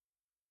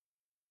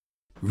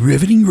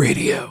Riveting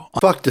Radio.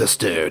 Fuck this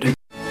dude.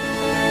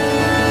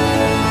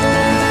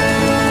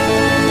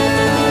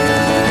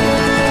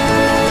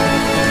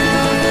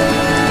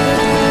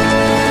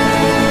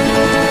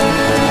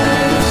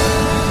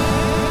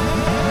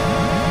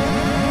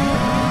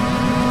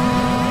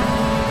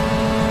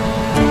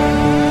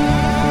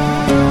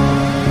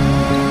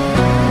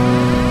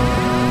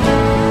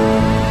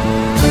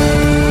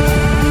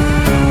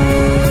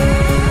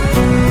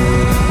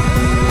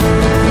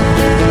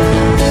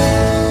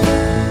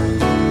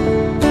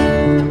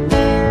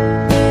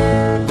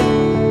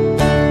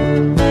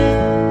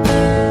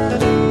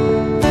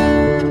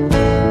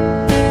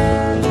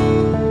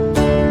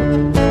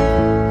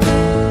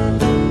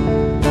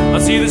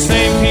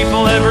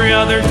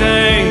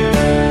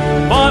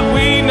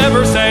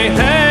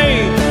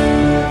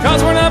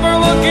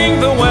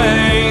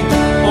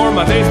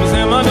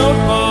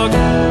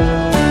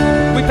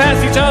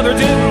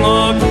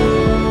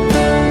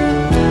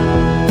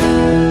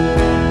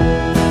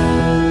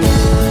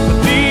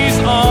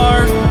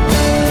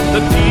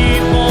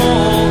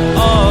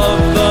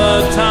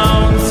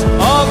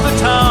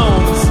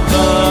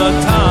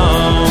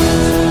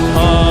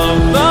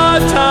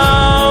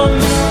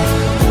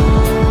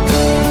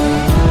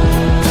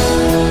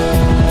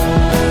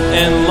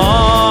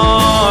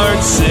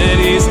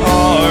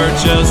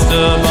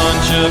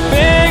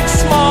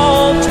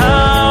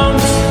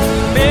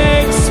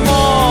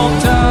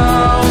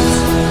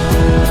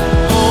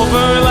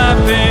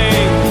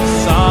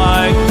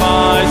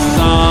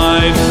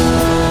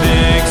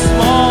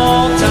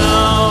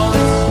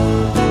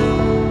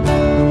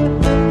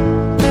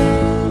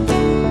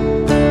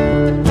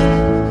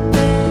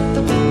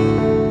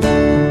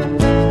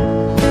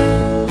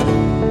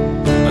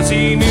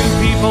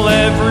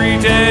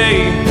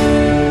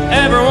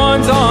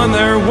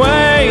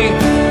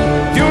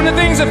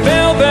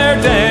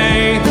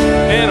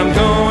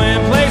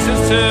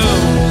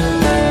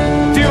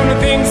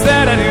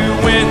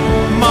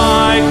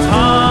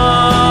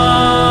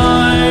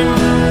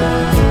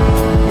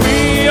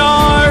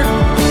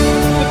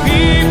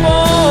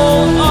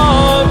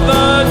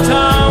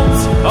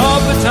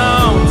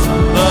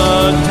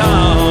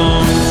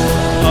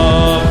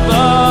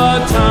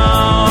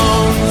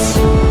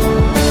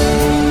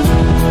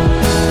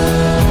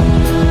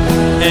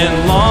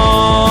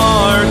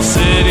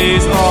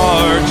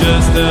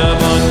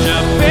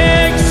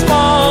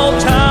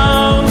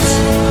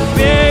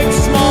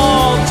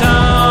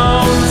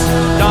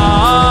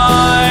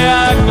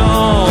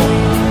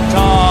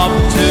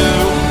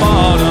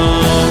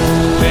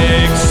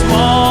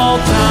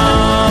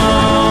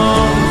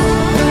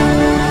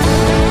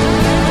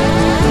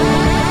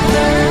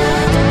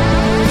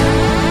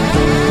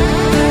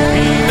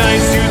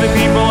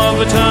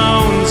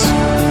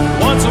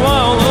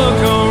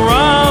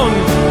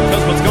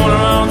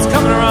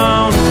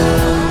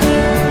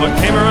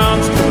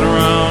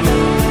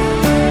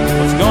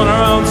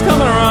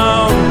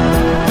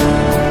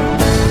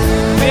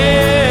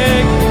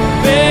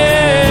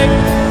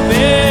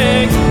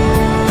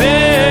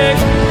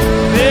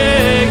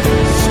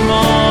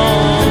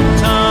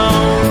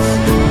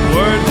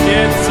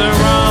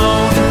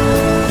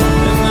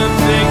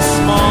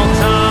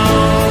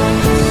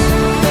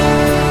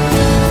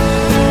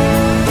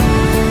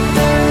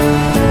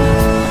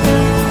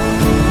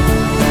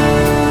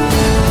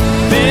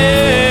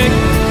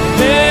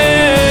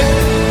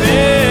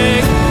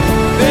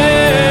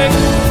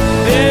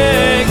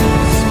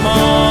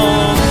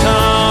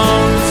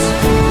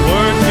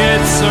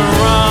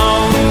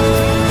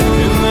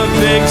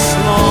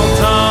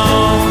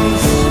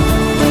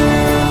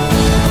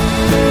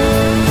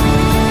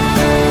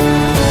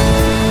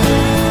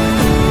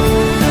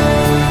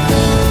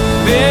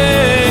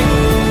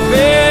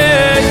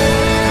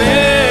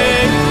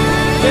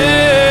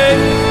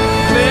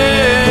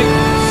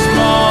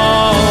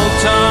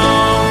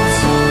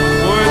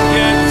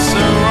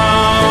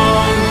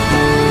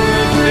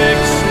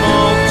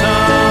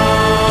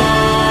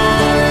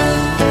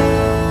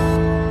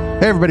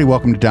 Everybody,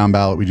 welcome to Down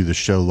Ballot. We do the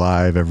show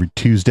live every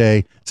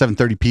Tuesday,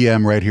 7:30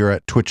 p.m. right here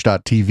at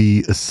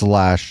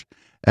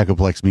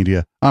twitch.tv/Echoplex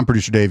Media. I'm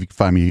producer Dave. You can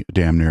find me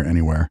damn near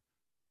anywhere.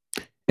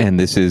 And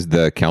this is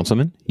the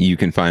Councilman. You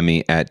can find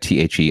me at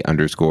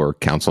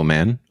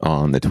THE_Councilman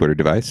on the Twitter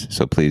device.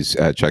 So please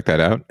check that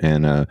out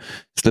and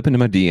slip into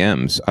my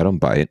DMs. I don't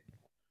bite.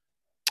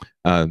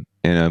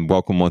 And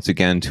welcome once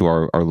again to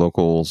our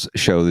locals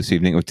show this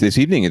evening. This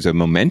evening is a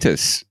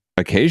momentous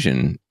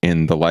occasion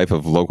in the life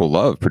of local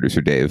love, producer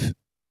Dave.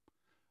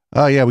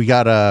 Oh yeah, we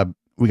got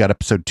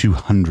episode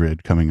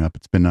 200 coming up.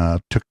 It's been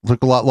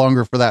took a lot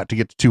longer for that to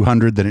get to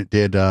 200 than it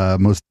did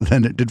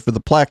than it did for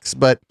the Plex,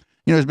 but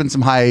you know, there's been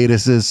some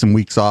hiatuses, some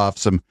weeks off,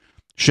 some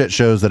shit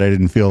shows that I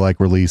didn't feel like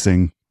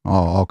releasing,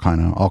 all kind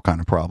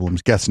of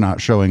problems. Guests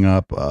not showing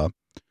up,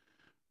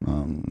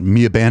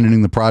 me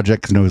abandoning the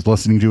project because no one's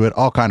listening to it,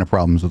 all kind of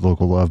problems with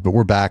local love. But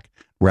we're back,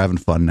 we're having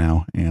fun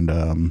now,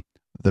 and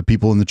the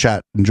people in the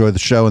chat enjoy the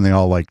show and they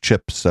all like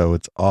Chip, so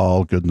it's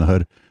all good in the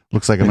hood.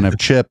 Looks like I'm gonna have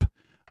Chip,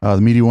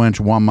 the Media Wench,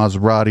 Juan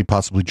Maserati,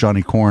 possibly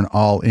Johnny Corn,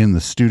 all in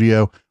the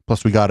studio.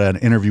 Plus, we got an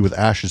interview with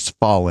Ashes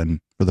Fallen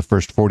for the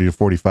first 40 to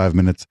 45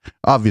 minutes.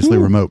 Obviously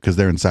remote because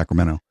they're in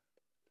Sacramento.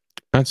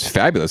 That's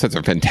fabulous. That's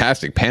a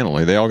fantastic panel.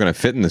 Are they all going to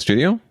fit in the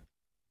studio?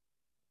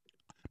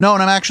 No,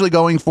 and I'm actually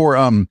going for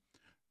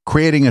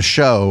creating a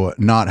show,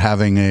 not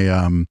having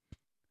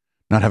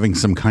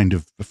some kind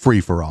of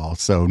free for all.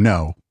 So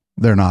no,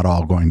 they're not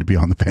all going to be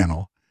on the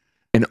panel.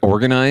 An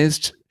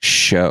organized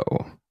show.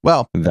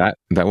 Well, that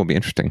will be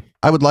interesting.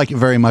 I would like it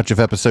very much if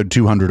episode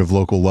 200 of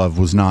Local Love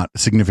was not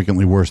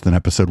significantly worse than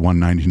episode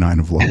 199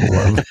 of Local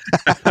Love.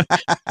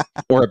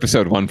 Or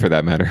episode 1 for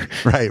that matter.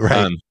 Right.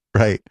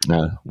 Right.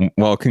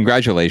 Well,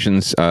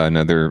 congratulations.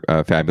 Another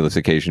fabulous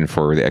occasion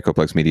for the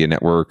Echoplex Media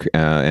Network.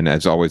 And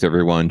as always,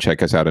 everyone,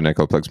 check us out on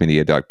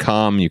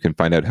echoplexmedia.com. You can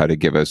find out how to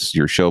give us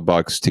your show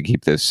bucks to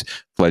keep this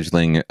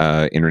fledgling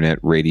internet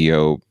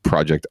radio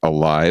project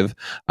alive.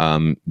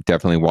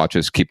 Definitely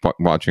keep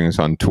watching us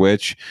on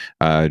Twitch.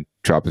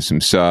 Drop us some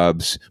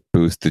subs,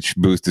 boost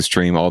the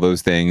stream, all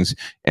those things,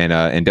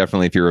 and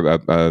definitely if you're a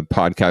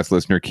podcast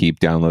listener, keep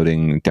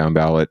downloading Down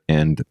Ballot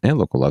and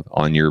Local Love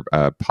on your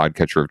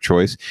podcatcher of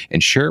choice,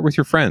 and share it with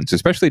your friends,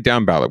 especially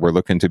Down Ballot. We're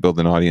looking to build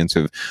an audience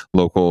of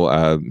local,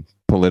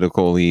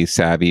 politically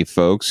savvy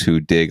folks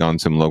who dig on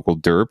some local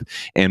derp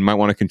and might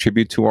want to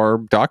contribute to our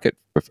docket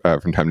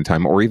from time to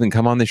time, or even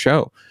come on the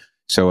show.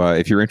 So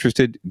if you're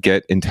interested,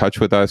 get in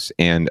touch with us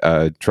and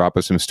drop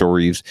us some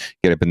stories.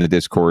 Get up in the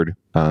Discord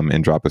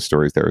and drop us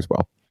stories there as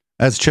well.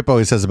 As Chip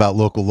always says about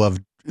Local Love,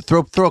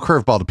 throw a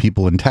curveball to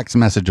people and text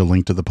message a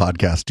link to the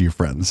podcast to your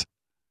friends.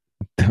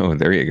 Oh,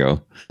 there you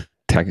go.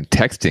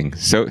 Texting.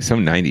 So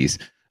 90s.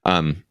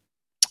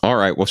 All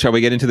right. Well, shall we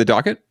get into the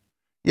docket?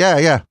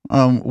 Yeah.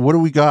 What do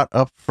we got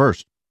up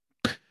first?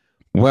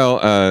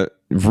 Well,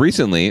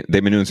 recently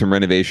they've been doing some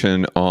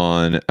renovation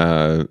on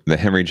the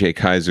Henry J.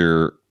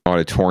 Kaiser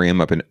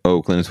Auditorium up in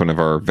Oakland. It's one of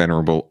our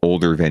venerable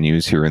older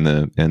venues here in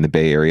the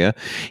Bay Area,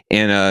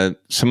 and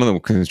some of the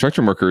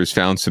construction workers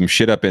found some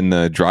shit up in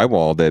the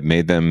drywall that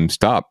made them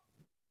stop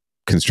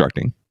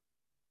constructing.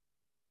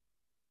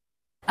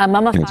 A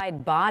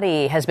mummified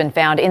body has been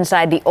found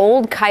inside the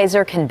old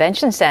Kaiser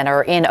Convention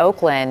Center in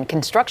Oakland.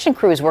 Construction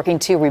crews working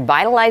to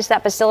revitalize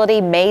that facility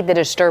made the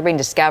disturbing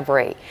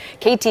discovery.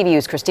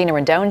 KTVU's Christina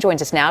Rendon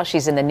joins us now.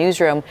 She's in the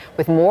newsroom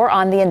with more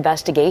on the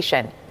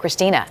investigation.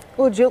 Christina.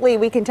 Well, Julie,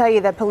 we can tell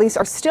you that police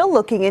are still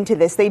looking into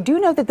this. They do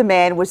know that the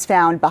man was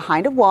found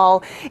behind a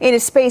wall in a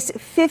space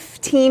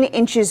 15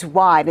 inches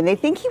wide, and they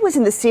think he was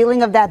in the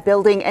ceiling of that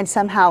building and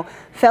somehow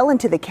fell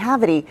into the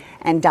cavity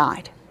and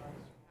died.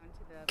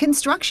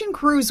 Construction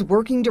crews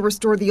working to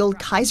restore the old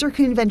Kaiser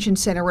Convention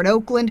Center in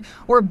Oakland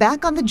were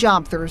back on the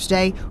job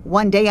Thursday,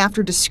 one day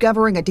after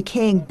discovering a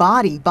decaying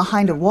body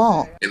behind a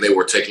wall. And they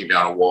were taking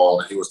down a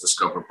wall, and he was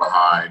discovered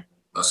behind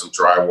some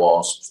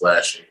drywall, some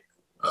flashing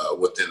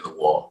within the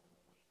wall.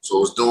 So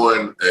it was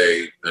doing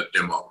a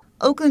demo.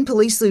 Oakland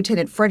Police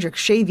Lieutenant Frederick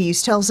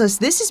Chavies tells us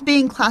this is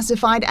being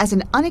classified as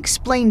an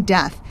unexplained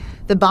death.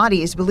 The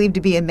body is believed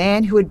to be a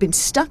man who had been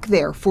stuck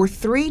there for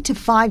 3 to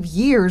 5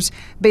 years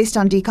based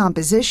on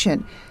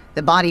decomposition.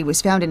 The body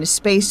was found in a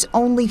space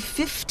only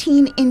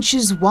 15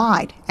 inches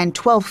wide and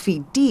 12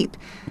 feet deep.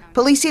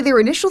 Police say their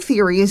initial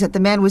theory is that the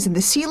man was in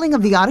the ceiling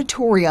of the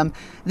auditorium,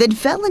 then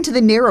fell into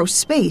the narrow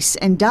space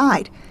and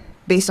died.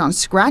 Based on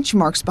scratch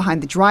marks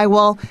behind the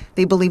drywall,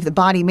 they believe the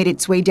body made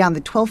its way down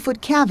the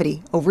 12-foot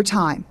cavity over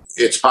time.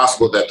 It's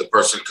possible that the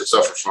person could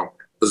suffer from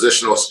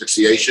positional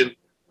asphyxiation.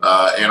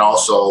 And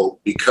also,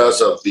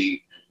 because of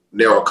the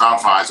narrow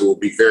confines, it will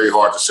be very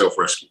hard to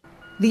self-rescue.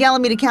 The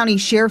Alameda County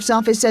Sheriff's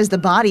Office says the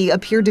body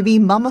appeared to be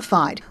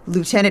mummified.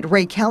 Lieutenant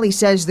Ray Kelly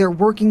says they're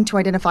working to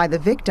identify the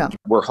victim.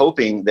 We're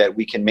hoping that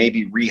we can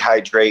maybe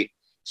rehydrate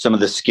some of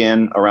the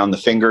skin around the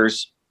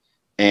fingers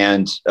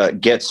and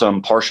get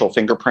some partial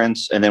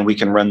fingerprints, and then we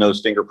can run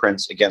those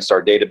fingerprints against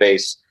our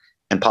database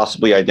and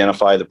possibly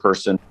identify the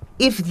person.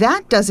 If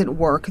that doesn't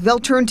work, they'll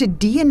turn to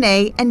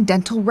DNA and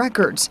dental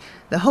records.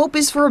 The hope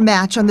is for a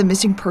match on the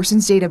missing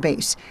persons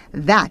database.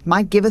 That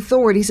might give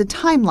authorities a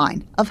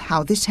timeline of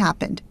how this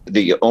happened.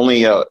 The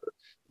only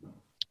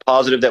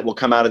positive that will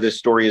come out of this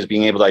story is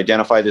being able to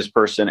identify this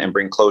person and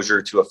bring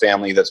closure to a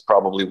family that's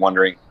probably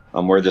wondering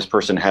where this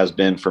person has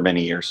been for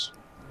many years.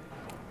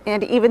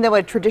 And even though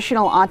a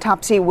traditional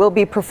autopsy will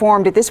be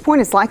performed, at this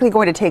point it's likely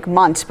going to take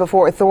months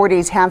before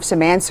authorities have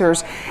some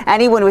answers.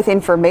 Anyone with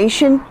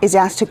information is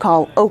asked to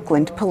call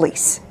Oakland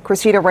Police.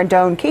 Christina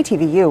Rendon,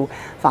 KTVU,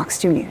 Fox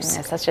 2 News.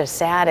 It's such a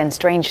sad and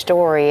strange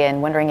story,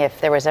 and wondering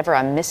if there was ever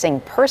a missing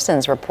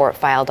persons report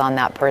filed on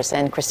that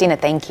person. Christina,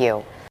 thank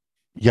you.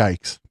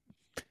 Yikes.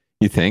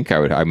 You think? I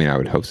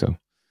would hope so.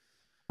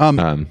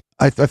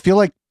 I feel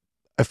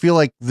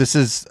like this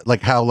is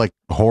like how a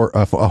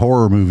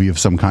horror movie of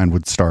some kind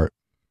would start.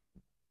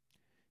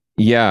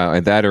 Yeah,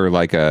 that or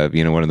like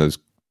one of those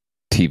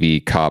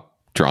TV cop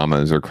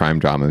dramas or crime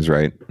dramas,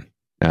 right?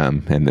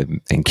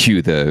 And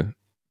cue the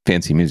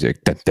fancy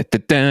music. Da, da,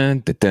 da,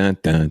 da, da,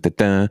 da,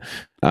 da,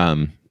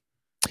 da.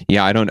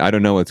 Yeah, I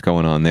don't know what's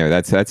going on there.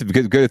 That's a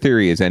good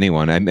theory as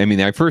anyone. I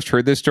mean, I first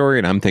heard this story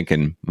and I'm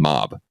thinking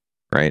mob,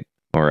 right?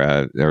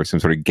 Or there was some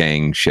sort of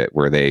gang shit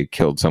where they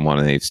killed someone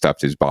and they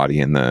stuffed his body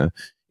in the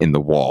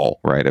wall,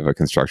 right, of a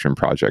construction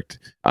project.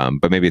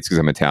 But maybe it's because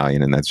I'm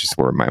Italian and that's just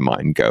where my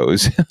mind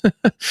goes.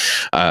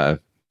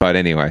 But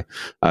anyway,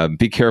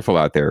 be careful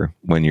out there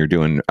when you're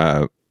doing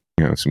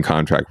some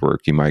contract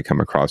work. You might come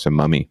across a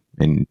mummy,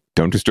 and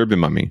don't disturb the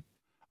mummy.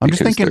 I'm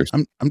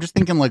just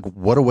thinking like,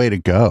 what a way to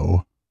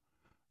go.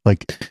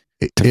 Like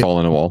to fall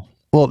in a wall.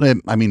 Well, it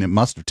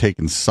must have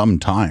taken some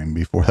time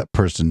before that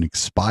person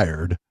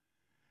expired.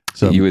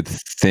 So you would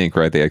think,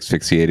 right? They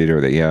asphyxiated,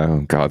 or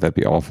oh God, that'd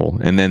be awful.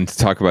 And then to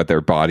talk about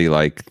their body,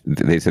 like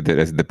they said that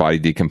as the body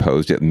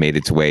decomposed, it made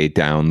its way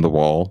down the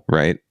wall,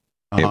 right?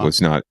 Uh-huh.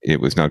 It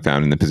was not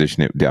found in the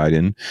position it died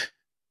in.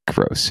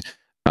 Gross.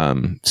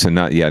 So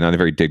not a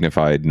very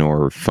dignified,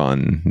 nor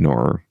fun,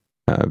 nor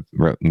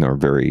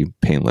very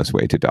painless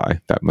way to die.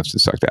 That must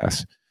have sucked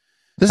ass.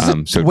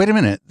 Wait a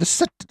minute.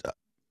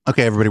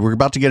 Okay, everybody, we're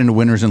about to get into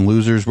winners and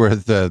losers where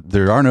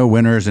there are no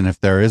winners, and if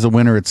there is a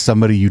winner, it's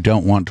somebody you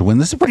don't want to win.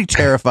 This is a pretty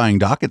terrifying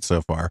docket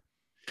so far.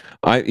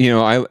 I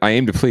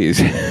aim to please.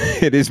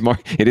 It is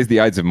the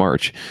Ides of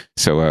March,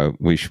 so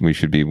we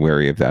should be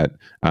wary of that.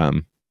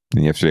 And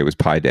yesterday was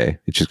Pi Day.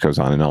 It just goes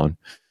on and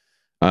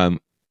on.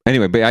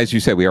 Anyway, but as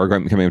you said, we are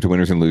coming up to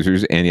winners and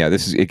losers, and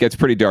it gets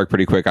pretty dark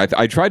pretty quick.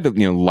 I tried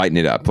to lighten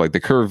it up. Like the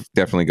curve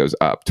definitely goes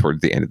up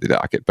towards the end of the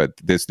docket, but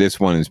this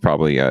one is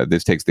probably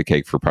this takes the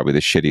cake for probably the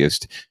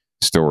shittiest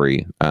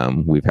story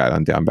we've had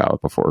on Down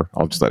Ballot before.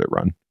 I'll just let it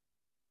run.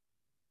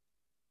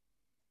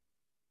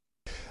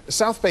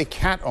 South Bay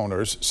cat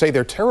owners say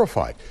they're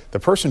terrified. The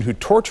person who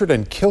tortured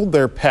and killed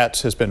their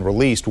pets has been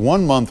released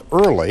 1 month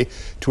early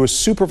to a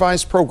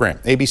supervised program.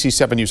 ABC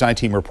 7 News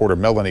I-Team reporter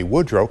Melanie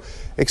Woodrow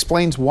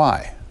explains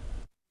why.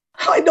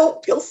 I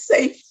don't feel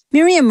safe.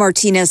 Miriam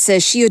Martinez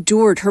says she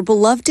adored her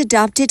beloved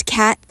adopted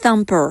cat,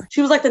 Thumper.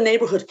 She was like the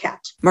neighborhood cat.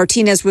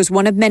 Martinez was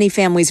one of many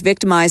families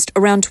victimized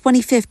around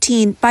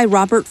 2015 by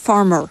Robert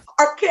Farmer.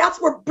 Our cats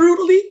were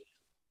brutally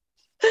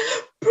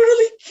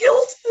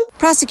killed.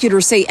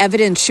 Prosecutors say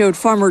evidence showed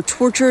Farmer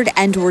tortured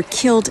and or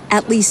killed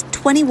at least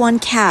 21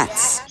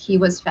 cats. He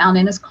was found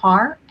in his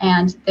car,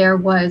 and there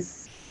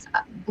was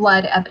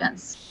blood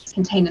evidence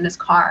contained in his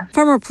car.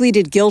 Farmer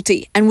pleaded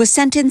guilty and was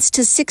sentenced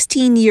to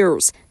 16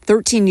 years.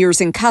 13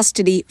 years in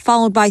custody,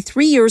 followed by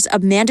 3 years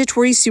of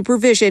mandatory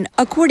supervision,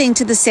 according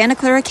to the Santa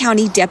Clara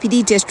County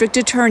Deputy District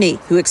Attorney,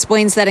 who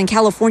explains that in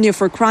California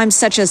for crimes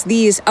such as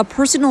these, a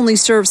person only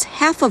serves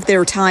half of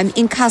their time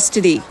in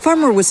custody.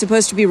 Farmer was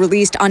supposed to be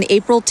released on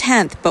April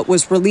 10th, but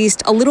was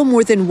released a little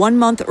more than 1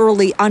 month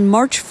early on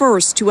March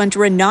 1st to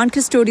enter a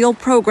non-custodial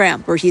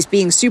program where he's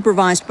being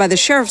supervised by the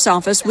sheriff's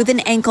office with an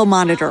ankle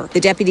monitor. The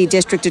Deputy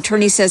District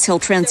Attorney says he'll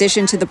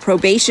transition to the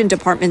probation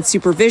department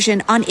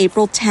supervision on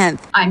April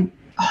 10th. I'm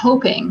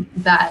hoping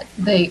that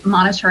the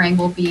monitoring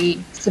will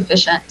be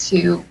sufficient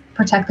to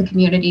protect the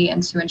community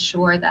and to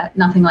ensure that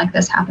nothing like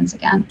this happens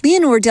again.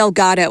 Leonore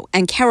Delgado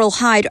and Carol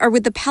Hyde are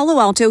with the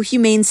Palo Alto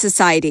Humane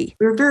Society.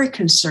 We're very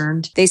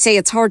concerned. They say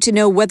it's hard to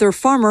know whether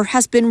Farmer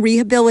has been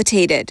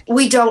rehabilitated.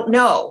 We don't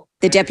know.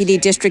 The Deputy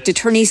District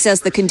Attorney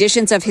says the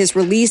conditions of his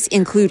release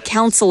include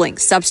counseling,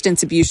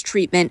 substance abuse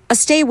treatment, a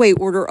stay-away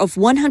order of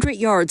 100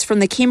 yards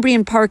from the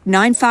Cambrian Park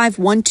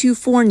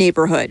 95124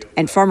 neighborhood,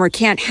 and Farmer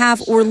can't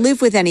have or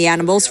live with any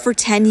animals for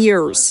 10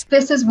 years.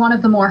 This is one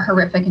of the more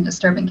horrific and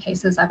disturbing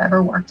cases I've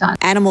ever worked on.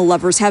 Animal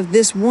lovers have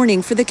this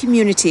warning for the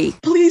community.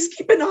 Please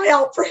keep an eye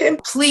out for him.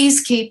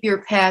 Please keep your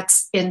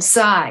pets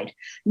inside,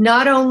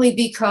 not only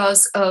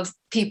because of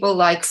people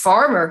like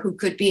Farmer who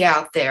could be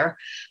out there,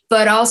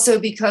 but also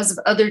because of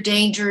other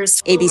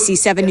dangers. ABC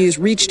 7 News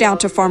reached out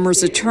to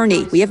Farmer's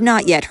attorney. We have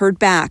not yet heard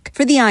back.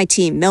 For the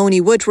I-Team,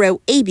 Melanie Woodrow,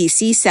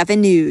 ABC 7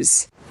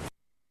 News.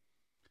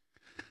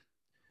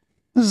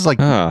 This is like,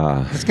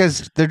 this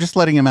guy's, they're just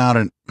letting him out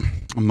a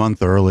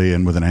month early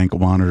and with an ankle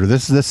monitor.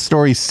 This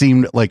story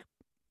seemed like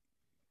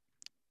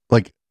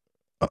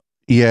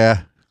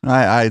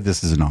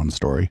this is a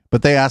non-story.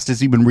 But they asked, has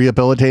he been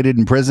rehabilitated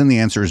in prison? The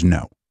answer is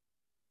no.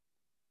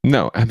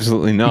 No,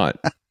 absolutely not.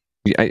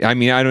 I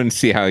mean, I don't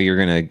see how you're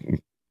going to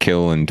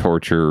kill and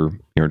torture,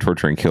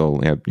 torture and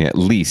kill at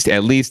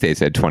least they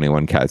said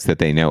 21 cats that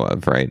they know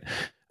of, right?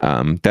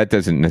 That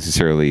doesn't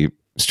necessarily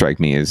strike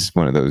me as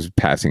one of those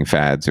passing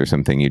fads or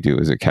something you do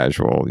as a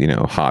casual,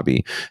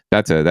 hobby.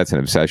 That's an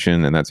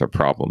obsession, and that's a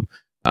problem.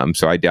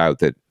 So I doubt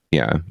that,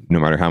 no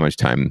matter how much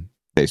time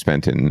they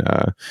spent in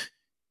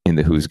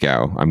the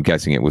Hoosgow, I'm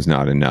guessing it was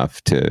not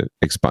enough to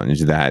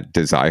expunge that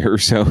desire.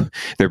 So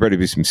there better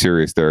be some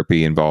serious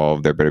therapy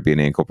involved. There better be an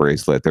ankle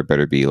bracelet. There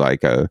better be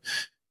like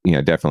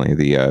definitely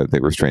the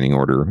restraining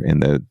order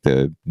and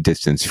the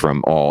distance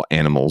from all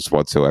animals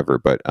whatsoever.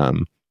 But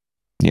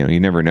you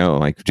never know.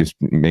 Like, just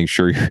make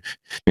sure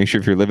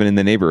if you're living in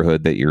the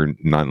neighborhood that you're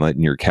not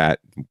letting your cat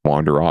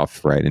wander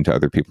off right into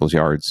other people's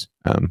yards.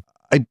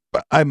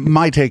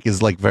 My take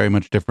is like very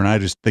much different. I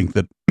just think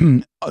that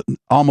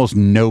almost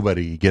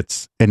nobody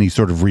gets any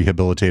sort of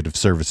rehabilitative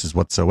services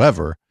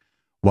whatsoever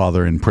while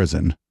they're in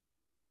prison.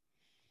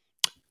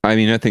 I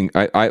mean, I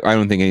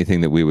don't think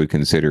anything that we would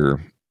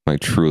consider like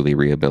truly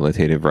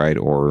rehabilitative, right?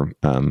 Or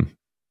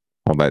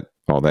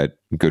all that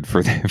good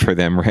for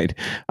them, right?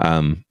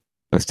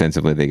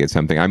 Ostensibly they get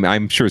something.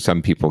 I'm sure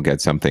some people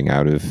get something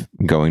out of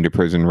going to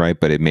prison, right?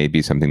 But it may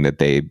be something that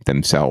they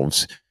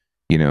themselves,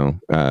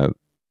 come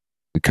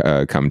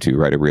to,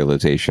 right? A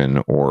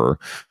realization or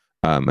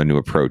a new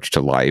approach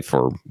to life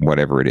or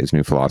whatever it is,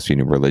 new philosophy,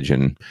 new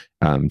religion.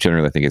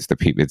 Generally, I think it's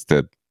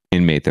the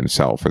inmate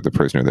themselves or the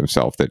prisoner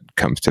themselves that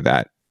comes to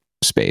that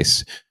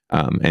space,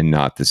 and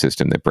not the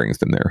system that brings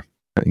them there.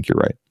 I think you're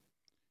right.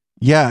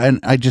 Yeah, and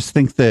I just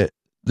think that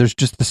there's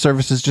just the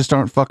services just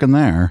aren't fucking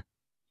there.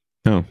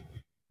 No,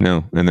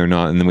 and they're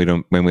not. And then we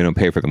don't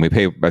pay for them. We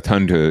pay a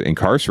ton to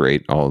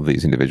incarcerate all of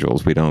these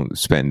individuals. We don't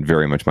spend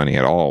very much money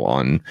at all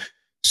on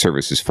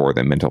services for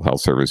them, mental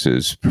health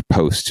services,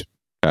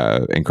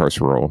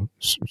 post-carceral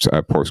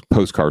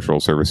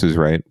services,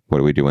 right? What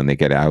do we do when they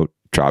get out?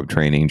 Job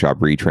training, job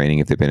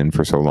retraining, if they've been in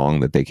for so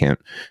long that they can't,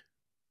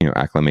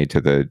 acclimate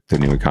to the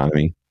new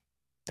economy,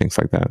 things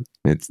like that.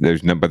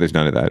 There's none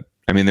of that.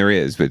 I mean, there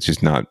is, but it's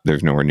just not.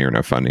 There's nowhere near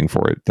enough funding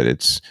for it that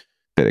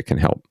it can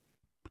help.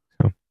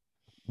 So.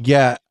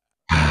 Yeah,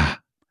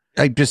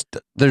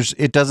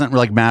 it doesn't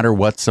like matter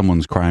what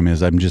someone's crime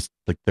is. I'm just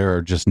like, there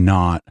are just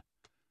not.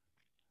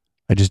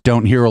 I just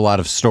don't hear a lot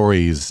of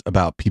stories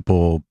about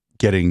people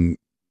getting,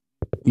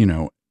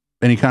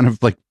 any kind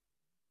of like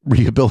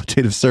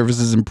rehabilitative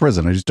services in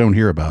prison. I just don't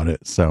hear about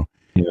it. So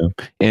yeah,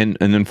 and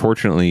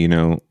unfortunately,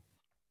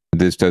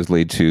 this does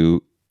lead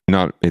to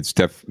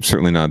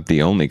certainly not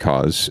the only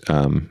cause,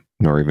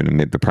 nor even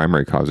the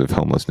primary cause of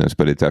homelessness,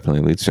 but it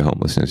definitely leads to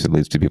homelessness. It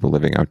leads to people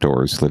living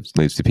outdoors,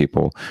 leads to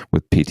people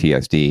with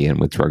PTSD and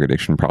with drug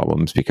addiction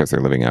problems because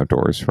they're living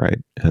outdoors, right?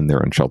 And they're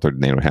unsheltered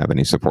and they don't have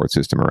any support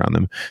system around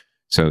them.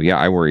 So yeah,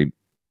 I worry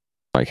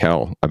like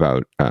hell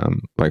about,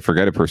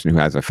 forget a person who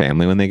has a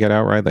family when they get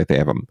out, right? Like they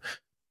have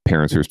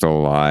parents who are still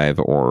alive,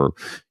 or,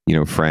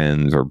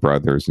 friends or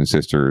brothers and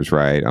sisters,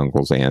 right?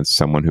 Uncles, aunts,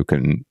 someone who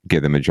can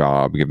give them a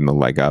job, give them a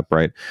leg up,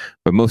 right?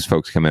 But most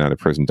folks coming out of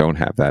prison don't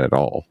have that at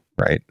all,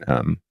 right?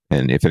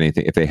 And if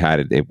anything, if they had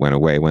it, it went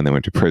away when they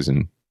went to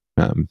prison.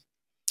 Yeah,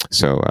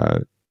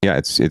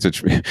 it's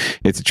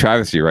a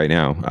travesty right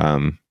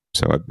now.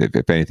 So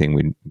if anything,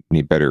 we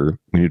need to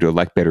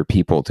elect better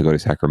people to go to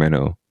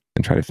Sacramento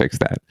and try to fix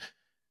that.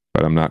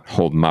 But I'm not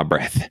holding my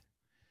breath.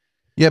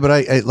 Yeah, but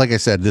I like I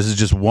said, this is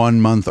just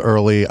 1 month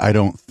early. I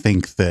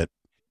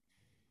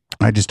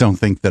just don't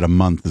think that a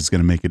month is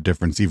going to make a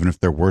difference, even if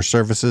there were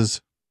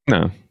services.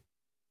 No,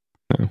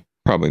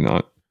 probably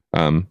not.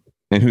 And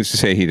who's to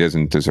say he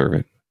doesn't deserve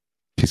it?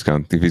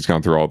 If he's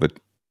gone through all the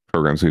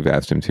programs we've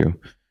asked him to.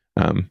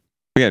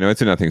 Yeah, no,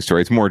 it's a nothing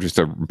story. It's more just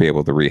to be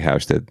able to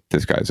rehash that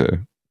this guy's a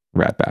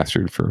rat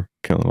bastard for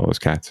killing all those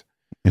cats.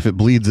 If it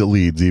bleeds, it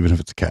leads, even if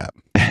it's a cat.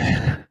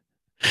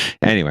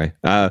 Anyway,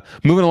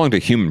 moving along to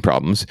human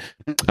problems.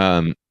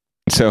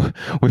 So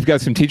we've got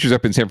some teachers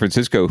up in San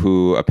Francisco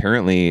who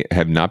apparently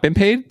have not been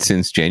paid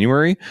since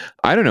January.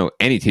 I don't know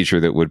any teacher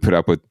that would put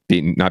up with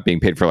not being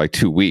paid for like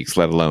 2 weeks,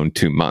 let alone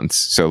 2 months.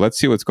 So let's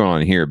see what's going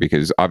on here,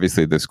 because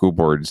obviously the school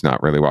board's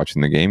not really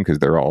watching the game because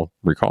they're all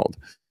recalled.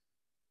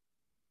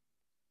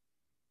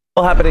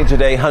 Well, happening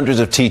today,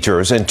 hundreds of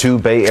teachers in 2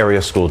 Bay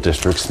Area school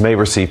districts may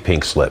receive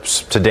pink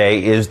slips.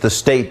 Today is the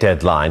state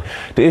deadline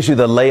to issue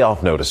the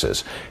layoff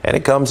notices, and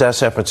it comes as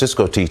San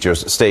Francisco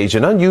teachers stage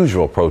an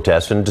unusual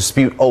protest and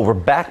dispute over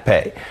back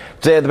pay.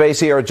 Today at the Bay,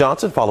 Sierra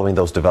Johnson following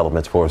those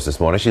developments for us this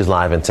morning. She's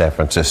live in San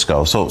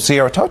Francisco. So,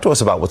 Sierra, talk to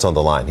us about what's on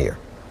the line here.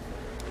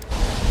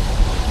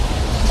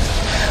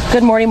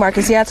 Good morning,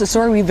 Marcus. Yeah, it's a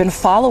story we've been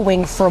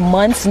following for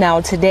months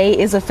now. Today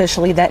is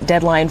officially that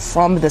deadline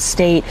from the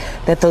state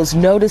that those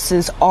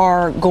notices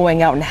are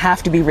going out and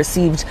have to be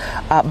received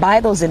by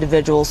those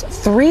individuals.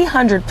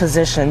 300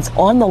 positions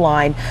on the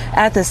line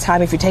at this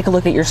time. If you take a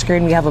look at your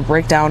screen, we have a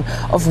breakdown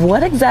of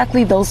what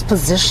exactly those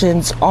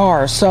positions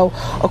are. So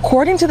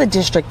according to the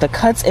district, the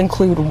cuts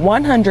include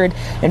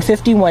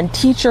 151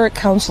 teacher,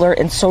 counselor,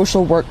 and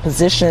social work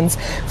positions,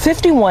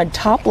 51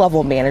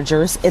 top-level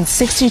managers, and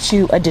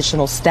 62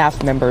 additional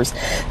staff members.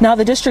 Now,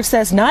 the district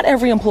says not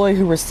every employee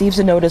who receives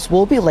a notice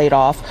will be laid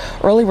off.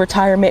 Early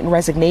retirement and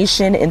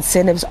resignation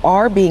incentives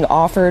are being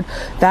offered,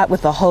 that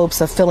with the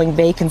hopes of filling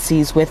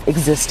vacancies with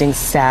existing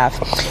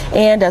staff.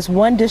 And as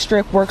one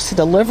district works to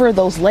deliver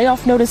those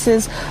layoff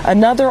notices,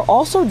 another,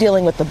 also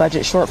dealing with the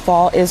budget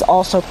shortfall, is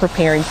also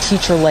preparing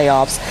teacher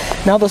layoffs.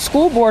 Now, the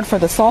school board for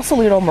the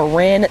Sausalito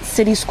Marin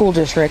City School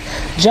District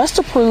just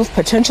approved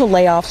potential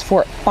layoffs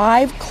for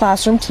 5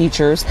 classroom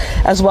teachers,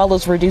 as well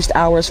as reduced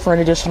hours for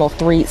an additional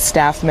 3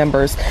 staff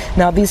members.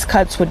 Now, these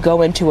cuts would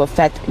go into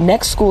effect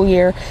next school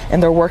year,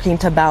 and they're working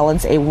to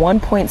balance a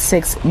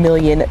 $1.6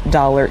 million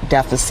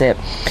deficit.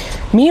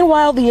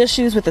 Meanwhile, the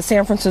issues with the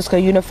San Francisco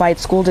Unified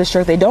School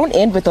District, they don't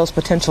end with those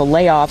potential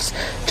layoffs.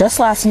 Just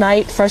last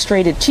night,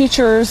 frustrated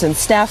teachers and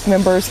staff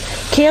members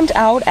camped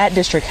out at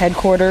district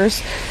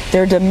headquarters.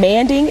 They're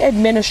demanding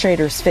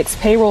administrators fix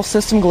payroll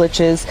system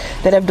glitches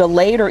that have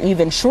delayed or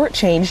even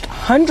shortchanged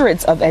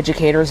hundreds of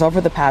educators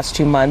over the past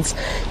 2 months.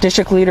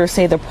 District leaders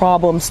say the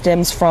problem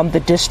stems from the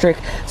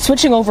district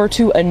switching over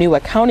to a new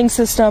accounting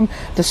system.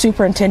 The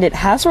superintendent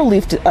has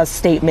released a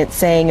statement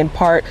saying, in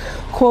part,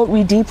 quote,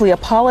 "We deeply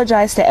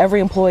apologize to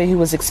every employee who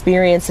has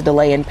experienced a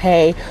delay in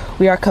pay.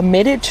 We are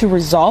committed to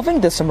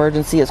resolving this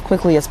emergency as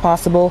quickly as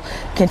possible."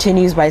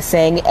 Continues by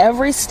saying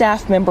every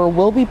staff member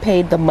will be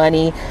paid the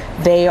money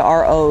they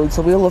are owed.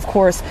 So we will, of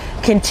course,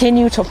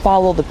 continue to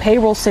follow the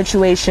payroll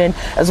situation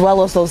as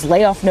well as those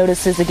layoff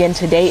notices. Again,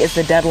 today is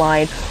the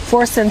deadline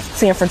for San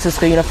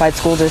Francisco Unified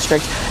School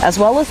District, as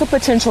well as the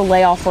potential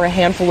layoff for a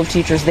handful of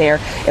teachers there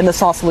in the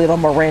Sausalito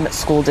Marin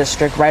School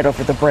District right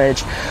over the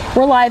bridge.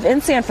 We're live in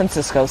San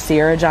Francisco.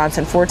 Sierra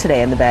Johnson for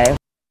Today in the Bay.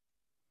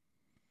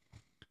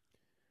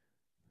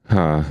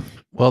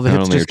 Well, the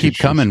hits just keep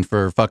coming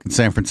for fucking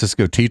San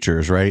Francisco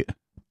teachers, right?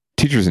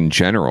 Teachers in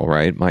general,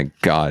 right? My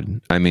God.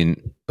 I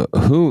mean,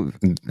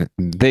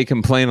 they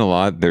complain a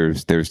lot.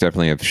 There's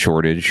definitely a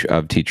shortage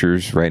of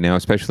teachers right now,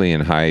 especially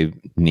in high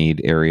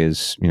need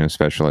areas,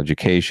 special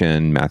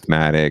education,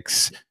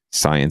 mathematics,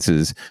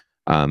 sciences.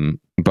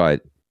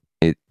 But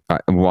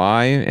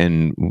why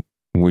and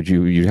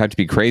you'd have to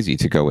be crazy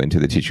to go into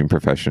the teaching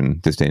profession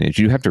this day and age.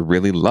 You have to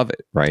really love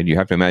it, right? You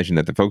have to imagine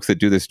that the folks that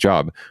do this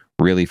job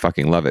really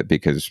fucking love it,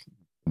 because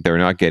they're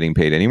not getting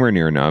paid anywhere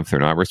near enough. They're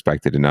not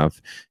respected enough.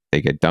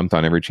 They get dumped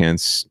on every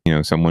chance,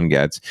 someone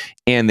gets,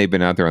 and they've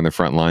been out there on the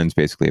front lines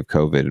basically of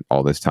COVID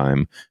all this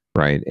time.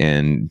 Right.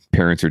 And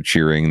parents are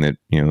cheering that,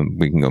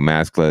 we can go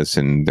maskless,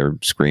 and they're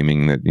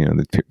screaming that,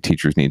 the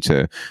teachers need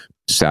to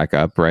sack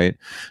up. Right.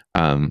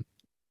 And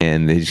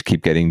they just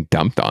keep getting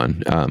dumped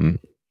on.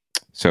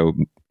 So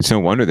it's no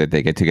wonder that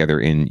they get together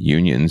in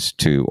unions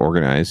to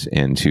organize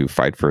and to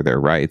fight for their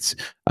rights.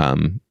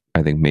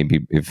 I think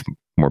maybe if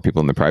more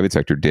people in the private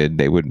sector did,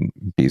 they wouldn't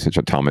be such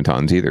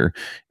automatons either.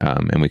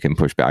 And we can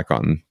push back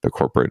on the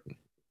corporate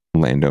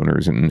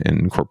landowners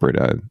and corporate,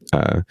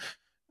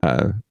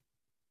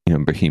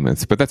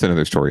 behemoths. But that's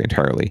another story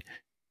entirely.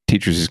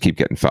 Teachers just keep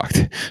getting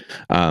fucked.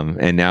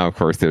 And now, of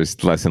course,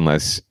 there's less and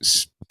less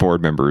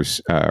board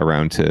members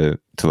around to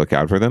look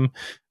out for them.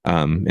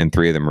 And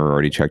 3 of them are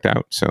already checked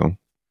out. So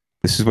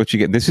this is what you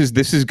get. This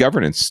is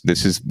governance.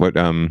 This is what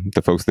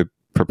the folks that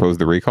proposed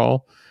the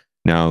recall,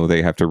 now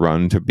they have to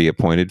run to be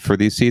appointed for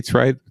these seats,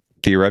 right?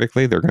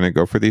 Theoretically, they're going to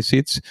go for these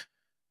seats.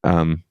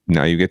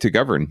 Now you get to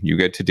govern. You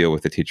get to deal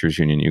with the teachers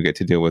union. You get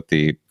to deal with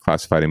the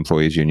classified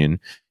employees union.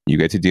 You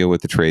get to deal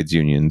with the trades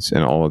unions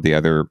and all of the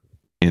other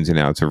ins and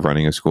outs of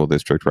running a school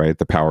district, right?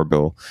 The power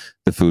bill,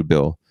 the food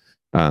bill,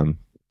 the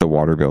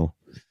water bill.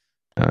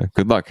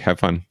 Good luck. Have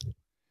fun.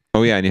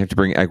 Oh, yeah. And you have to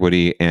bring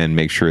equity and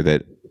make sure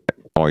that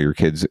all your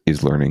kids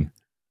is learning.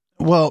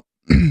 Well,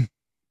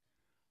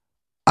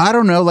 I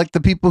don't know. Like, the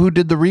people who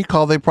did the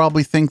recall, they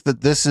probably think that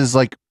this is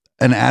like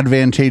an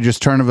advantageous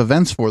turn of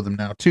events for them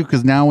now, too.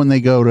 Because now when they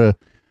go to,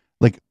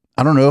 like,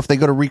 I don't know, if they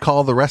go to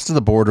recall the rest of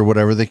the board or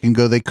whatever, they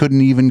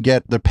couldn't even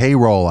get the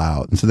payroll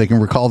out. And so they can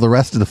recall the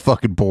rest of the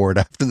fucking board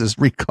after this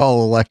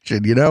recall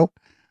election,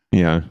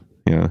 Yeah.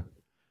 Yeah.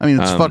 I mean,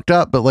 it's fucked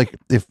up, but like,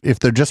 if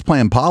they're just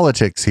playing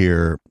politics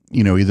here,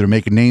 either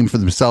make a name for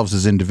themselves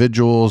as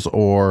individuals,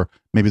 or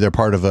maybe they're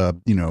part of a,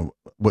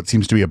 what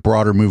seems to be a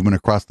broader movement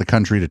across the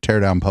country to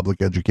tear down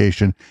public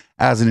education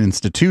as an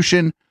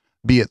institution,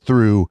 be it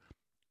through,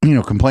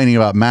 complaining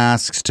about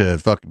masks, to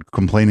fucking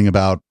complaining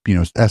about,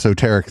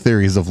 esoteric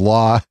theories of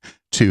law,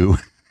 to,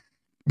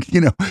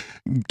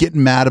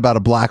 getting mad about a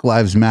Black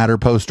Lives Matter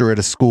poster at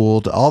a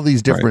school, to all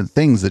these different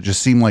things that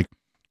just seem like,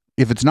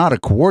 if it's not a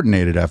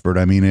coordinated effort,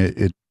 I mean,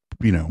 it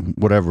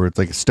whatever, it's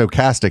like a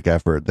stochastic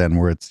effort then,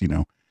 where it's,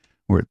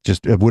 where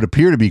it would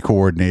appear to be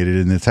coordinated,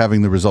 and it's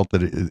having the result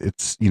that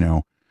it's,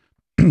 that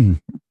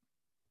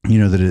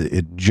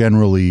it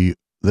generally,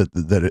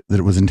 that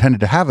it was intended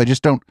to have. I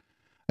just don't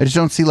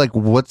see like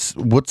what's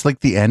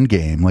like the end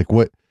game. Like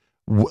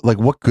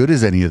what good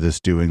is any of this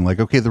doing? Like,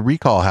 okay, the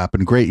recall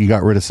happened. Great. You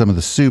got rid of some of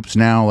the soups.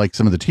 Now, like,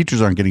 some of the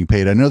teachers aren't getting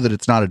paid. I know that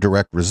it's not a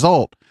direct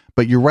result,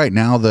 but you're right.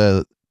 Now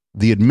the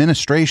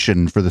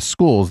administration for the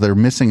schools, they're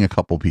missing a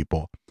couple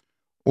people,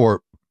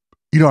 or,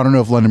 I don't know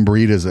if London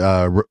Breed has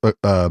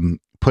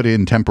put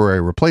in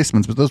temporary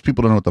replacements, but those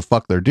people don't know what the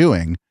fuck they're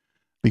doing,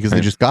 because they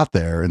just got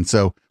there. And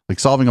so, like,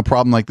 solving a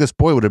problem like this,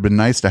 boy, would have been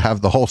nice to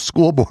have the whole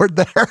school board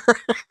there.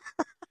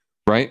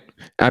 Right.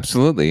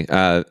 Absolutely.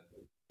 And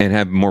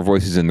have more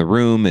voices in the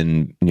room,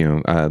 and,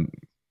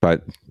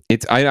 but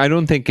I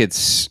don't think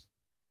it's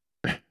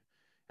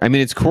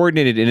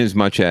coordinated in as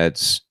much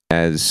as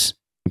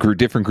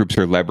different groups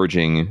are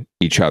leveraging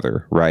each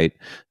other, right?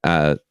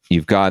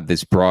 You've got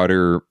this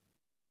broader,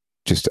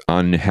 just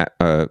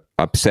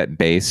upset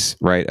base,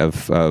 right,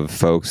 of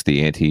folks,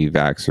 the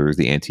anti-vaxxers,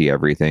 the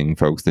anti-everything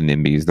folks, the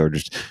NIMBYs, they're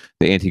just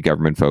the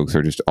anti-government folks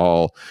are just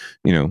all,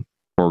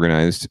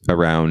 organized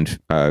around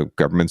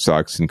government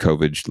sucks and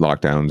COVID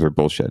lockdowns are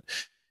bullshit.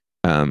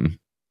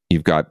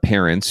 You've got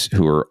parents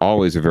who are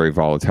always a very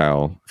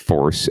volatile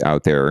force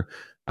out there,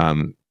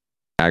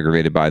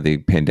 aggravated by the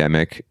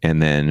pandemic,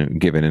 and then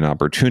given an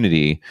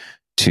opportunity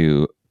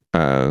to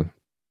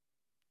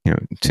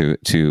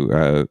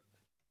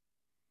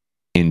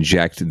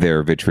inject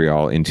their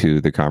vitriol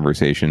into the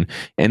conversation.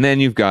 And then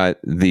you've got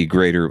the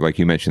greater, like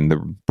you mentioned, the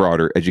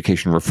broader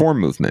education reform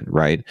movement,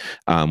 right?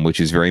 Which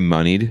is very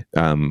moneyed. The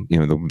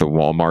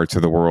Walmarts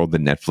of the world, the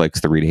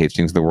Netflix, the Reed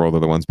Hastings of the world are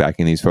the ones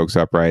backing these folks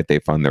up, right? They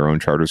fund their own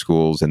charter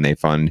schools, and they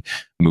fund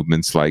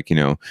movements like,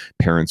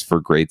 Parents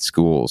for Great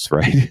Schools,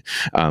 right?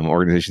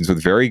 Organizations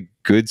with very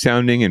good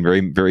sounding and very,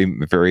 very,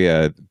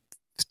 very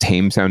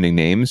tame sounding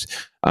names,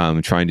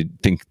 trying to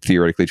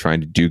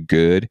do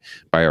good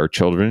by our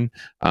children,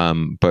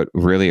 but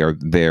really are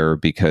there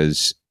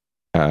because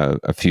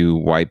a few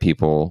white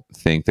people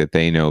think that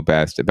they know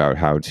best about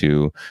how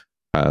to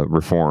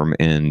reform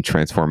and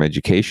transform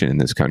education in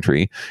this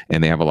country,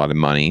 and they have a lot of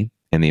money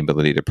and the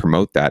ability to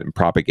promote that and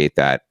propagate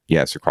that,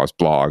 yes, across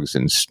blogs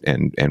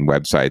and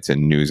websites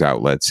and news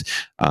outlets,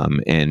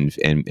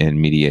 and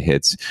media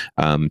hits,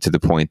 to the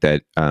point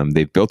that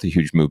they've built a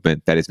huge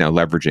movement that is now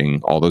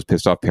leveraging all those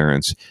pissed off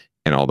parents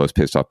and all those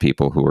pissed off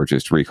people who are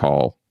just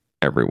recall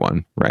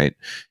everyone, right?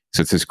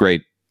 So it's this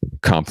great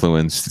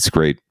confluence, this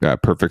great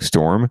perfect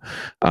storm,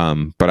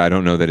 but I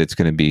don't know that it's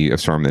going to be a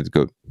storm that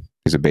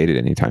is abated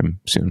anytime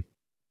soon.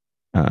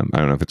 I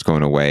don't know if it's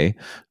going away,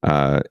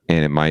 and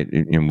it might.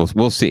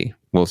 We'll see.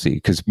 We'll see,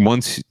 because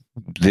once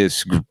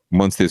this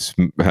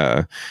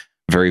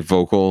very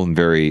vocal and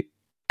very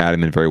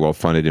adamant, very well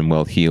funded and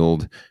well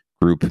heeled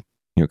group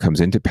comes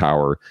into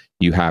power,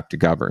 you have to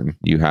govern.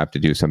 You have to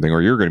do something,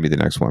 or you're going to be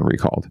the next one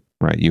recalled,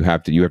 right? You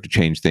have to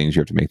change things. You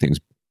have to make things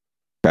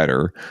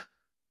better,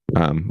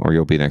 or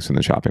you'll be next on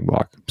the chopping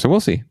block. So we'll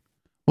see.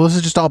 Well, this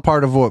is just all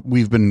part of what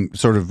we've been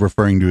sort of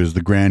referring to as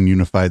the grand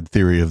unified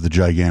theory of the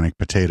gigantic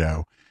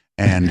potato.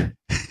 And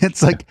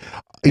it's like,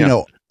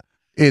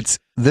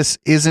 this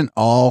isn't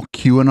all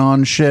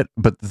QAnon shit,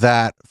 but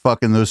that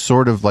fucking, those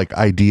sort of like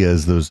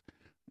ideas, those,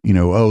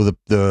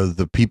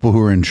 the people who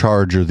are in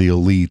charge are the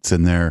elites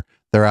and they're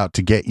out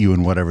to get you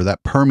and whatever,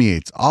 that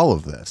permeates all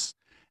of this.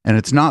 And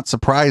it's not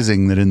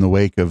surprising that in the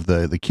wake of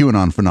the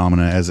QAnon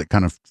phenomena, as it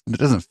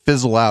doesn't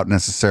fizzle out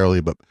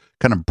necessarily, but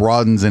kind of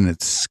broadens in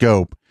its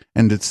scope,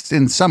 and it's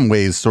in some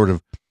ways sort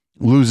of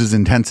loses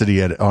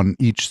intensity on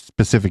each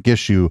specific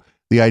issue.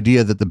 The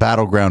idea that the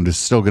battleground is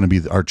still going to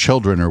be our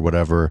children or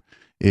whatever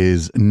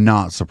is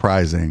not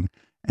surprising.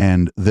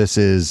 And this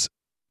is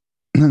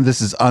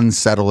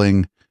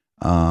unsettling.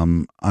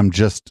 I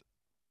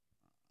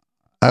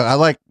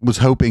was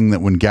hoping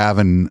that when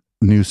Gavin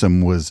Newsom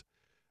was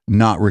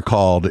not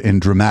recalled in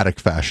dramatic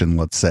fashion,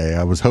 let's say,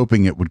 I was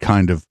hoping it would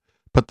kind of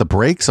put the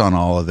brakes on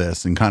all of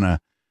this and kind of,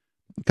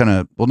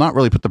 well, not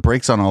really put the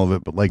brakes on all of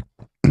it, but like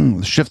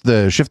shift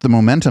the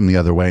momentum the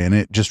other way. And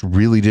it just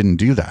really didn't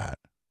do that.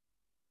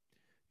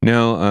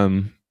 No,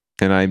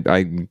 and I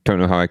don't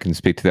know how I can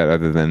speak to that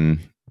other than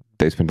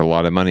they spent a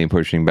lot of money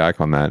pushing back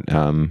on that,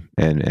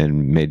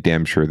 and made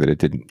damn sure that it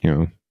didn't,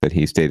 that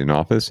he stayed in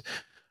office.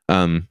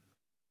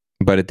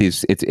 But at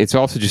these, it's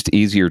also just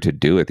easier to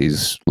do at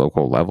these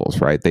local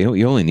levels, right?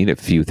 You only need a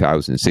few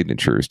thousand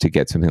signatures to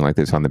get something like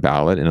this on the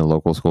ballot in a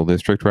local school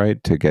district,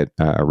 right? To get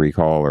a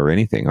recall or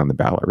anything on the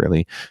ballot,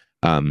 really.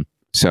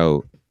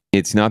 So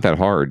it's not that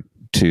hard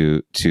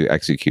to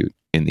execute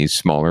in these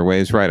smaller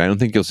ways, right? I don't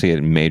think you'll see it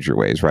in major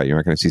ways, right? You're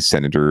not going to see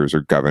senators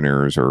or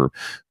governors or,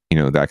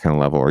 that kind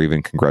of level, or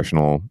even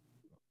congressional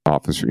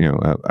office,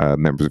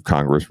 members of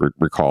Congress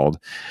recalled.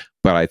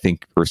 But I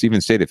think, or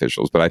even state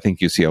officials, but I think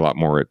you see a lot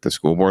more at the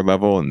school board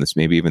level, and this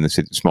maybe even the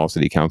small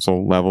city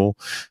council level,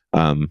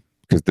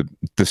 because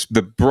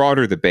the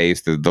broader the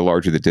base, the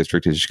larger the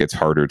district, it just gets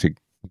harder to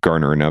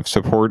garner enough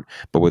support.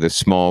 But with a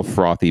small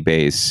frothy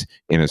base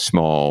in a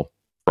small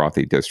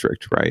frothy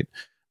district, right?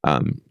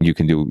 You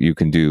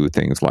can do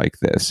things like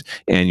this.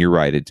 And you're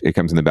right, it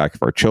comes in the back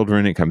of our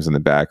children, it comes in the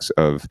backs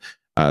of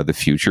the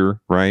future,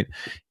 right?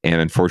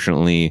 And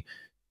unfortunately,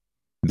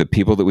 the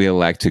people that we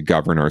elect to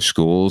govern our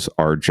schools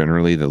are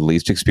generally the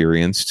least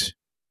experienced,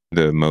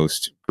 the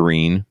most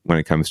green when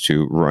it comes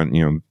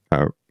to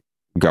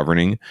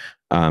governing,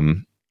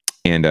 and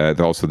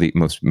they're also the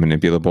most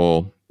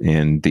manipulable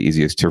and the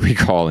easiest to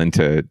recall and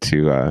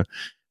to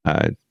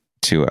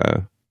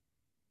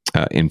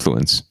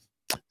influence.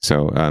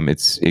 So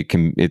it's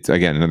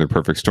again another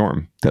perfect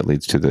storm that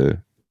leads to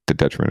the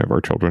detriment of our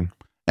children.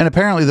 And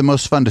apparently the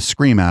most fun to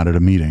scream at a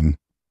meeting.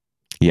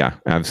 Yeah,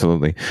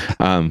 absolutely.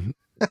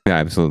 Yeah,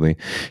 absolutely.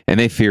 And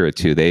they fear it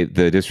too. The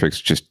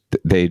districts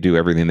they do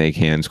everything they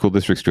can. School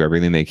districts do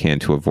everything they can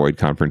to avoid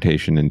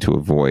confrontation and to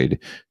avoid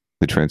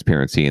the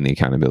transparency and the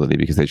accountability,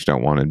 because they just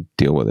don't want to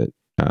deal with it.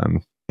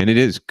 And it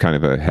is kind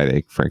of a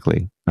headache,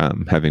 frankly,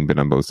 having been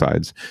on both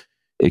sides.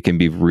 It can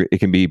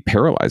be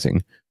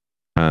paralyzing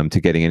to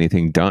getting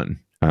anything done.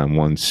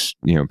 Once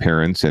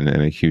parents and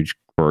a huge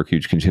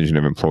contingent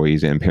of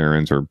employees and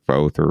parents, or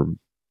both, or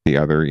the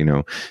other,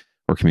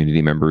 or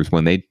community members,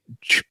 when they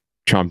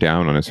chomp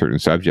down on a certain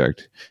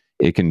subject,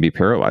 it can be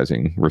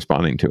paralyzing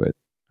responding to it.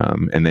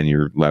 And then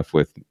you're left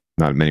with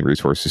not many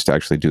resources to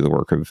actually do the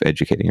work of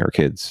educating our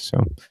kids.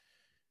 So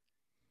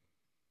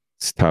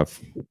it's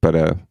tough,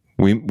 but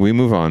we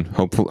move on.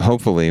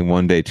 Hopefully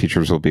one day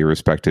teachers will be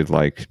respected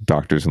like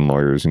doctors and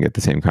lawyers and get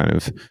the same kind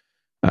of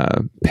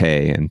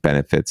pay and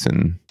benefits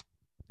and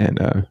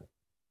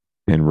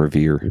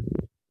revere.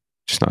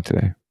 Just not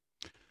today.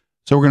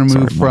 So we're going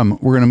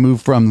to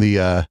move from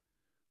the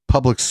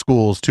public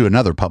schools to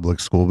another public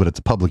school, but it's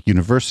a public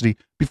university.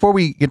 Before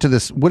we get to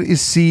this, what is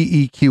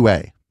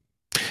CEQA?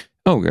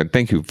 Oh, good.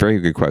 Thank you. Very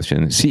good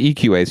question.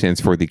 CEQA stands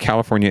for the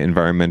California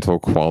Environmental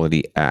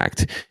Quality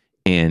Act,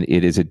 and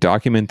it is a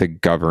document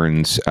that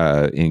governs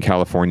in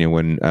California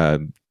when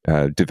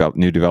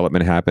new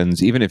development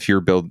happens. Even if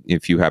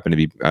if you happen to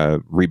be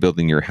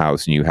rebuilding your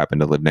house and you happen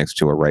to live next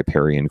to a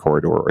riparian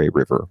corridor or a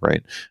river,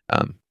 right?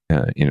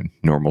 In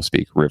normal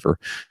speak, river.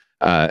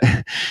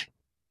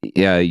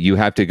 Yeah, you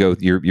have to go.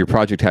 Your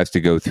project has to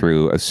go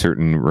through a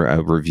certain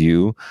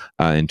review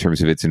in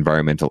terms of its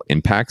environmental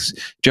impacts.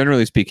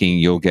 Generally speaking,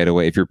 you'll get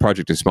away if your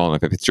project is small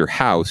enough. If it's your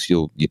house,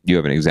 you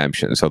have an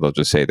exemption, so they'll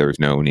just say there's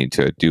no need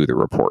to do the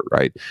report,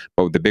 right?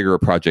 But the bigger a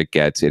project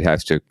gets, it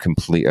has to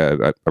complete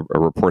a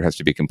report has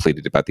to be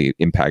completed about the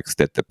impacts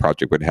that the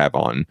project would have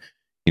on,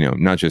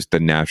 not just the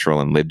natural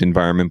and lived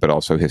environment, but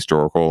also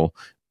historical.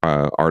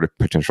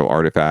 Potential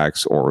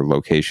artifacts or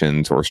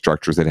locations or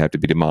structures that have to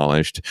be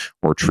demolished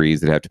or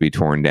trees that have to be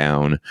torn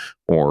down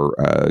or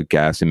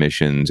gas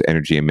emissions,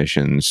 energy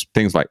emissions,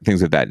 things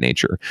of that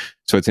nature.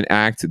 So it's an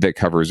act that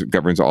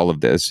governs all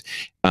of this.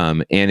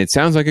 And it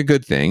sounds like a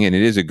good thing, and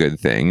it is a good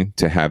thing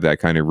to have that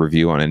kind of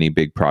review on any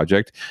big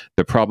project.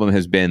 The problem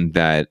has been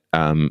that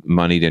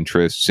moneyed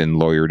interests and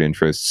lawyered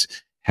interests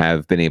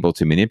have been able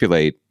to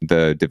manipulate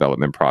the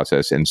development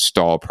process and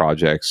stall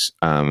projects.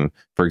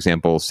 For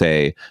example,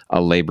 say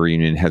a labor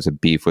union has a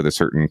beef with a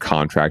certain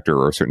contractor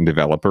or a certain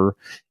developer,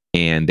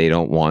 and they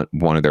don't want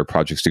one of their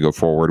projects to go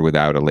forward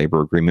without a labor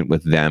agreement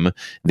with them.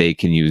 They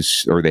can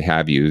use, or they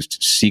have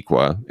used,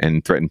 CEQA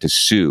and threatened to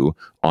sue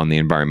on the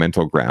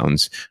environmental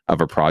grounds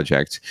of a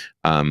project.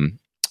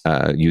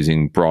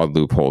 Using broad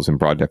loopholes and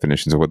broad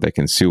definitions of what they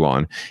can sue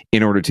on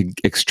in order to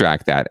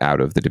extract that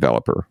out of the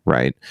developer,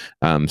 right?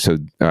 So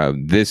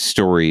this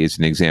story is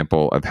an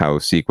example of how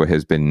CEQA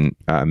has been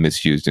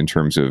misused in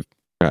terms of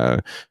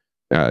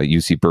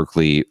UC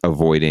Berkeley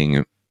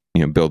avoiding,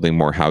 building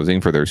more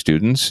housing for their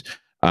students.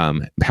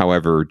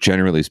 However,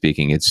 generally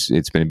speaking, it's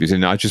been abused,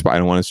 and not just by, I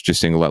don't want to just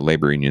single out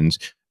labor unions.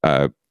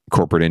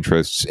 Corporate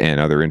interests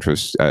and other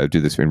interests do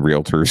this, in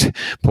realtors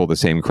pull the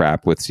same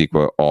crap with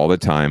CEQA all the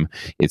time.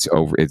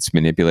 It's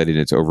manipulated,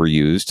 it's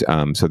overused.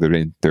 So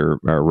there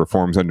are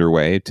reforms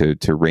underway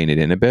to rein it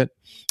in a bit.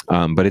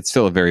 But it's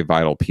still a very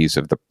vital piece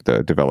of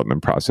the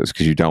development process,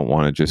 because you don't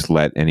want to just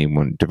let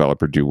anyone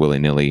developer do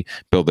willy-nilly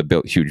build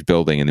a huge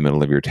building in the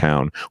middle of your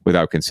town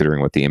without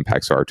considering what the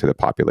impacts are to the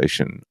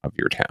population of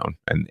your town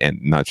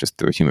and not just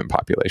the human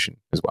population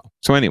as well.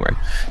 So anyway,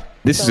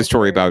 this is a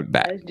story about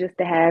that. Just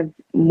to have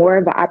more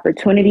of an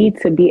opportunity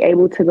to be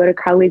able to go to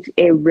college,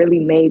 it really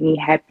made me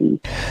happy.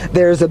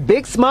 There's a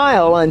big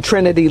smile on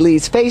Trinity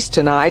Lee's face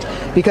tonight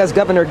because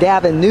Governor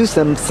Gavin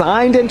Newsom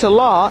signed into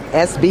law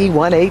SB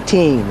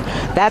 118.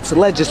 That's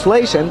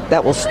legislation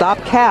that will stop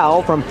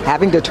Cal from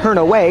having to turn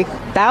away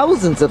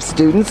thousands of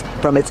students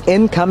from its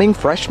incoming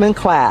freshman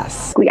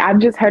class. I've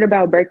just heard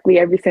about Berkeley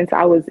ever since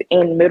I was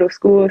in middle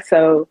school.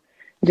 So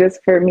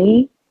just for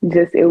me,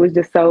 it was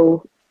just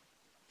so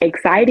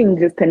exciting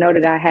just to know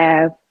that I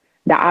have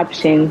the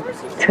option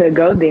to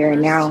go there.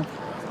 And now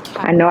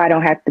I know I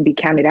don't have to be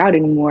counted out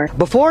anymore.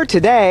 Before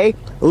today,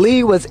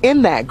 Lee was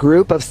in that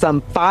group of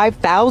some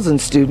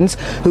 5,000 students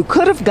who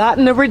could have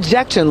gotten a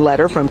rejection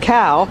letter from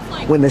Cal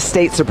when the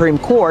state Supreme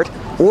Court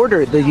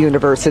ordered the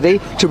university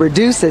to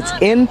reduce its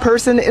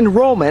in-person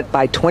enrollment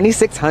by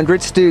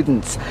 2,600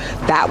 students.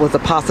 That was a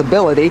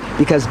possibility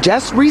because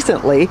just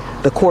recently,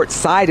 the court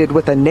sided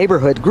with a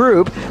neighborhood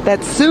group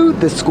that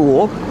sued the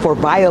school for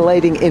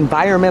violating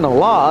environmental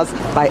laws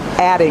by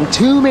adding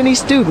too many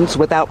students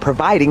without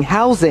providing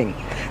housing.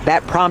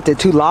 That prompted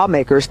two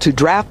lawmakers to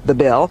draft the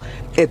bill.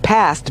 It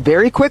passed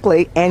very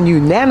quickly and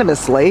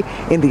unanimously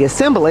in the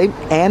Assembly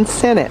and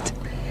Senate.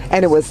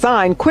 And it was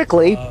signed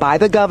quickly by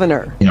the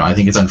governor. I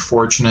think it's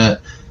unfortunate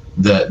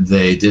that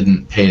they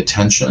didn't pay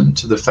attention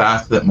to the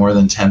fact that more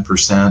than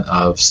 10%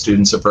 of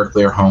students at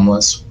Berkeley are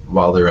homeless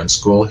while they're in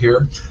school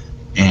here.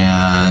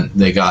 And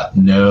they got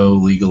no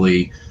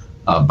legally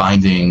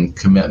binding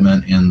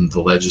commitment in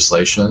the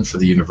legislation for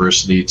the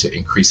university to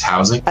increase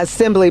housing.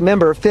 Assembly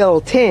member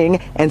Phil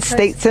Ting and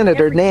State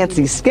Senator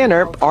Nancy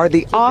Skinner are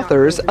the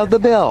authors of the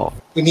bill.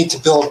 We need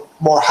to build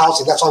more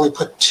housing. That's why we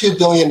put $2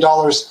 billion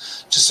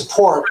to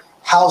support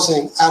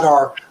housing at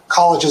our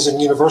colleges and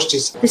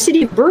universities. The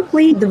city of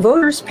Berkeley, the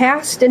voters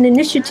passed an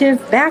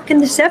initiative back in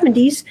the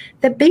 70s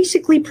that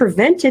basically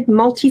prevented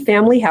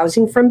multifamily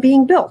housing from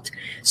being built.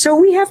 So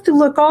we have to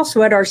look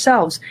also at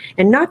ourselves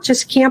and not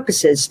just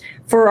campuses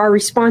for our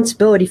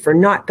responsibility for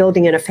not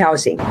building enough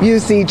housing.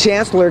 UC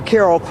Chancellor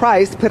Carol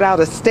Price put out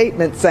a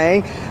statement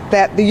saying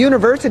that the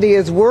university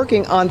is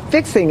working on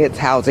fixing its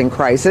housing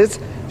crisis.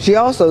 She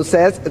also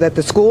says that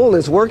the school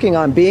is working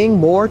on being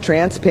more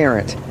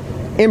transparent.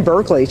 In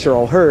Berkeley,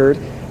 Cheryl Hurd,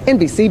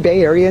 NBC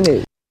Bay Area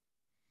News.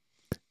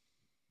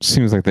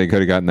 Seems like they could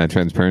have gotten that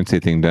transparency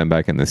thing done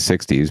back in the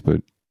 60s,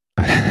 but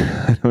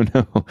I don't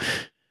know.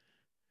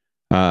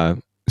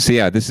 So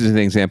yeah, this is an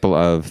example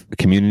of a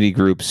community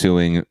group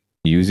suing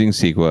using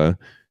CEQA,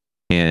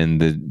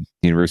 and the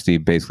university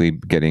basically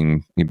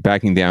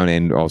backing down,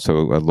 and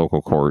also a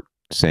local court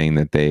saying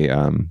that they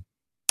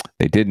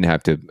didn't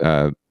have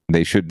to.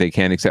 They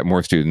can't accept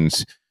more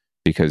students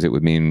because it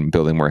would mean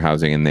building more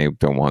housing, and they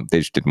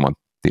just didn't want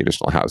the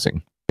additional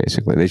housing.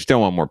 Basically, they just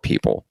don't want more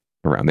people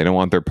around. They don't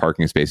want their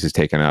parking spaces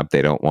taken up.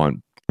 They don't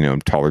want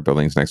taller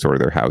buildings next door to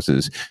their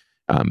houses.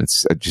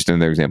 It's just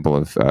another example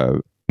of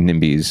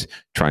NIMBYs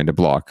trying to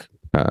block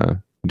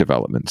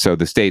development. So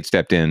the state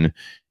stepped in,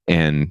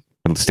 and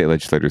the state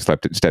legislature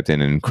stepped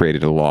in and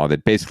created a law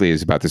that basically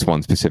is about this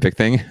one specific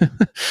thing,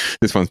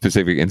 this one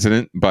specific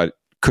incident, but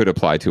could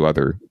apply to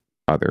other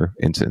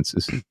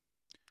incidences.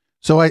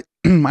 So I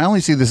only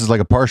see this as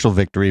like a partial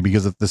victory,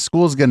 because if the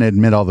school's going to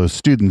admit all those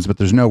students, but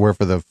there's nowhere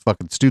for the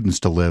fucking students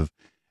to live,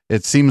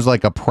 it seems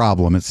like a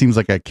problem. It seems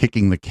like a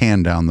kicking the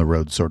can down the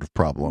road sort of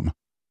problem.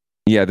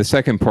 Yeah, the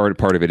second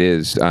part of it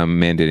is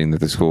mandating that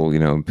the school,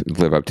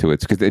 live up to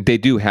it, because they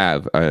do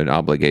have an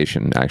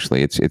obligation.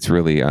 Actually, it's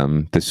really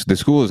the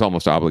school is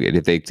almost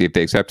obligated. If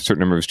they accept a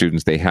certain number of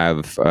students, they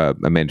have a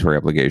mandatory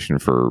obligation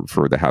for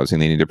the housing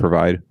they need to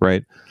provide,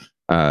 right?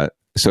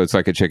 So it's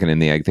like a chicken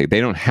and the egg thing. They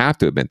don't have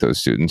to admit those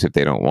students if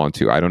they don't want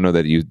to. I don't know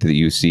that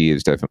the UC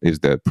is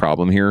the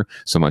problem here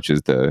so much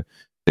as the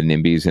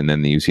NIMBYs, and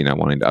then the UC not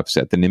wanting to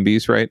upset the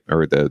NIMBYs, right,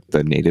 or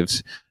the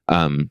natives.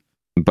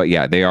 But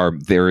yeah,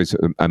 there is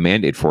a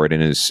mandate for it,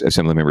 and as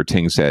Assemblymember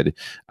Ting said,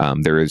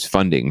 there is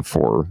funding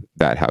for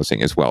that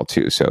housing as well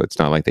too. So it's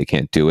not like they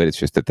can't do it. It's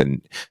just that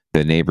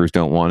the neighbors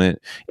don't want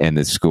it, and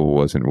the school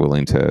wasn't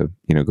willing to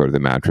go to the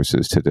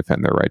mattresses to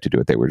defend their right to do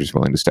it. They were just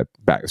willing to step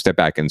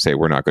back and say,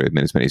 we're not going to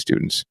admit as many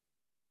students.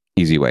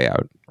 Easy way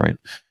out, right?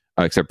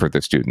 Except for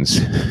the students,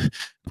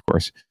 of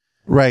course.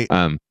 Right.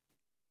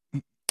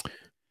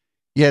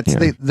 Yeah, it's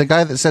the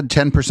guy that said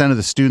 10% of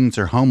the students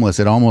are homeless.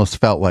 It almost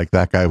felt like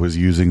that guy was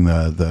using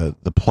the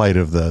plight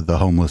of the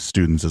homeless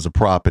students as a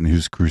prop in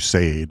his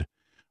crusade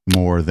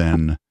more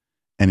than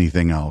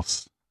anything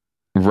else.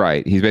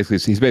 Right. He's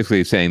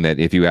basically saying that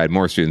if you add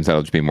more students,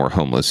 that'll just be more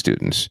homeless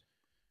students.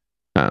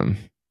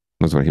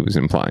 Was what he was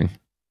implying.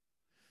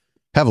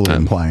 Heavily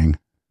implying.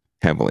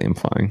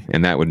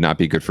 And that would not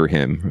be good for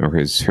him or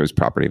his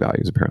property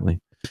values, apparently.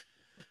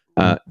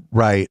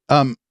 Right.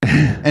 And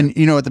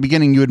at the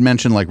beginning you had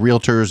mentioned like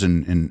realtors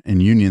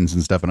and unions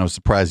and stuff, and I was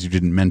surprised you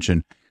didn't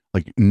mention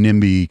like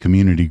NIMBY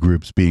community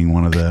groups being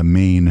one of the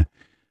main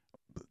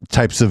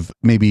types of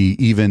maybe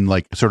even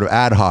like sort of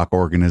ad hoc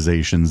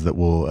organizations that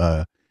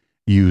will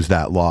use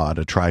that law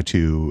to try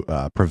to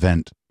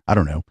prevent, I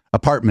don't know,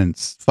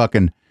 apartments,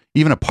 fucking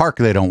even a park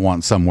they don't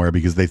want somewhere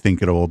because they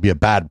think it'll be a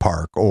bad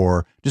park,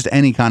 or just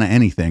any kind of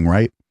anything,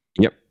 right?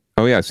 Yep.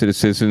 Oh yeah,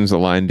 citizens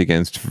aligned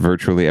against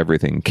virtually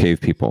everything.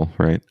 Cave people,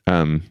 right?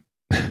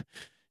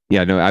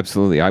 Yeah, no,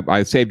 absolutely.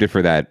 I saved it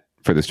for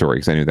the story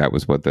because I knew that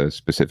was what the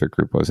specific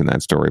group was in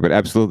that story. But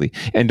absolutely,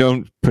 and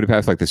don't put it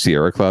past like the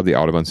Sierra Club, the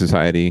Audubon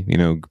Society.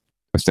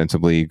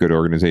 Ostensibly good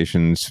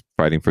organizations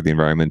fighting for the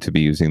environment to be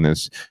using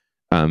this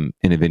in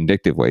a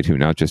vindictive way too,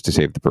 not just to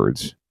save the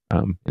birds.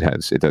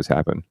 It does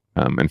happen,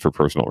 and for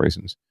personal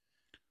reasons.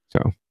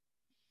 So.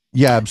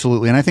 Yeah,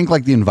 absolutely. And I think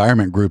like the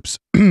environment groups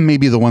may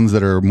be the ones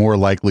that are more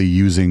likely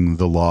using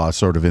the law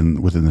sort of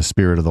within the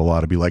spirit of the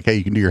law to be like, hey,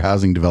 you can do your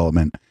housing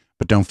development,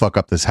 but don't fuck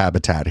up this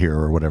habitat here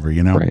or whatever,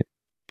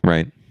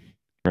 Right.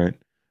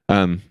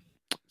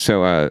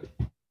 So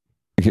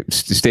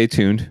stay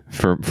tuned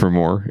for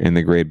more in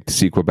the great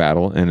CEQA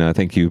battle. And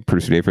thank you,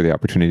 Producer Dave, for the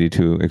opportunity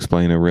to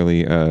explain a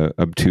really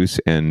obtuse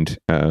and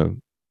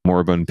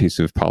moribund piece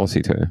of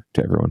policy to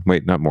everyone.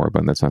 Wait, not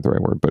moribund, that's not the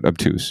right word, but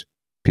obtuse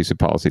piece of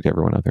policy to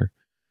everyone out there.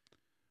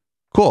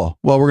 Cool.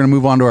 Well, we're going to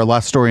move on to our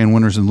last story in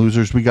Winners and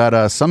Losers. We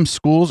got some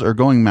schools are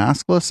going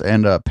maskless,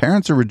 and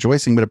parents are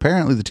rejoicing, but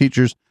apparently the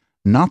teachers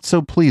not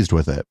so pleased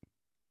with it.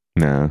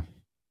 Nah.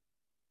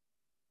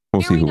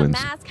 We'll see who wins. Wearing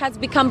a mask has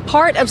become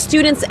part of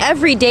students'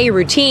 everyday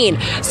routine.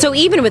 So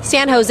even with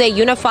San Jose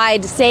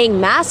Unified saying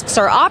masks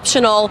are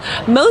optional,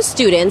 most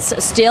students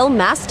still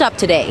masked up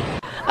today.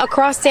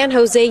 Across San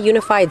Jose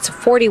Unified's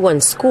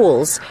 41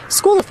 schools,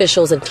 school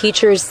officials and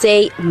teachers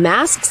say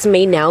masks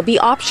may now be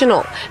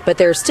optional, but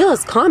they're still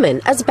as common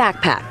as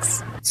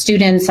backpacks.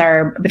 Students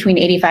are between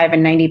 85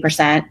 and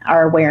 90%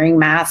 are wearing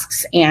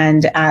masks,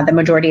 and the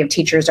majority of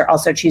teachers are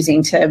also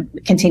choosing to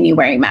continue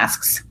wearing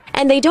masks.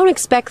 And they don't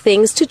expect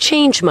things to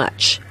change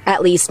much,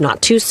 at least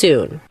not too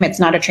soon. It's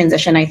not a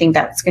transition. I think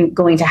that's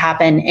going to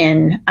happen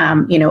in,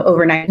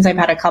 overnight. I've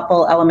had a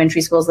couple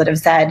elementary schools that have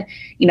said,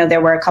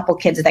 there were a couple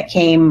kids that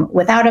came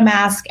without a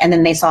mask, and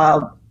then they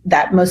saw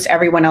that most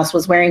everyone else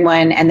was wearing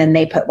one, and then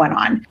they put one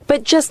on.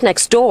 But just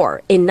next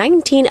door, in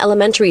 19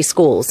 elementary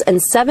schools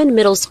and 7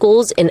 middle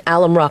schools in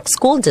Alum Rock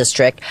School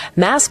District,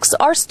 masks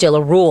are still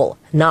a rule,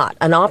 not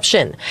an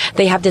option.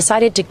 They have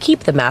decided to keep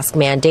the mask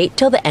mandate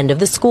till the end of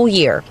the school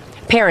year.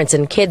 Parents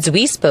and kids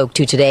we spoke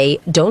to today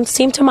don't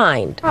seem to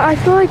mind. I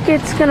feel like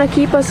it's going to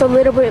keep us a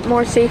little bit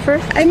more safer.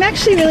 I'm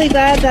actually really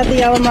glad that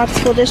the Alum Rock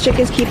School District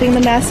is keeping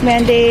the mask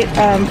mandate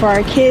for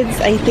our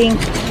kids. I think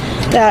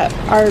that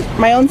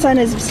my own son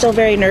is still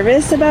very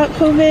nervous about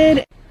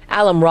COVID.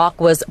 Alum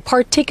Rock was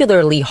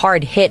particularly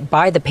hard hit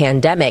by the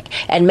pandemic,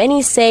 and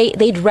many say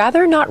they'd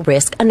rather not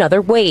risk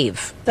another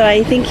wave. So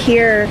I think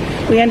here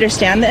we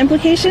understand the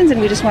implications, and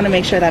we just want to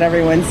make sure that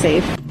everyone's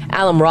safe.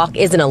 Alum Rock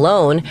isn't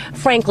alone.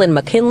 Franklin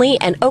McKinley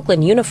and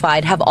Oakland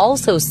Unified have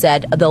also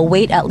said they'll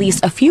wait at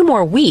least a few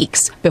more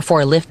weeks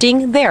before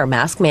lifting their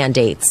mask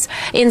mandates.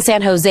 In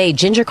San Jose,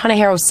 Ginger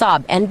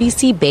Conejero-Saab,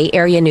 NBC Bay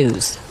Area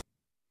News.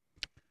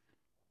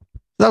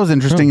 That was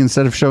interesting.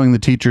 Instead of showing the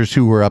teachers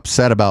who were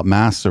upset about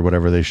masks or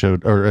whatever, they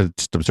showed,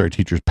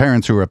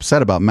 parents who were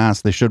upset about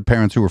masks, they showed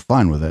parents who were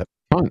fine with it.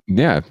 Oh,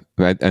 yeah,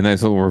 a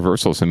nice little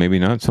reversal. So maybe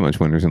not so much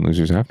winners and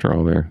losers after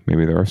all.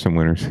 Maybe there are some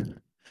winners.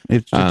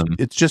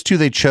 It's just who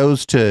they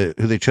chose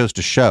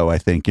to show, I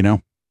think,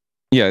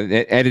 Yeah,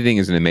 editing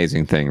is an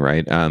amazing thing,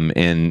 right?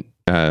 And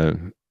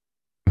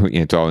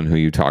it's all in who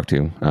you talk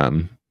to.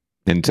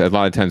 And a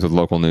lot of times with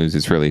local news,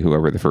 it's really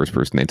whoever the first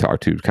person they talk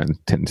to kind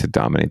of tends to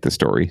dominate the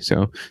story.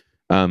 So,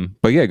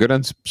 but yeah, good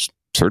on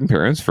certain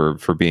parents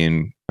for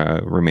being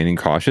remaining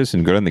cautious,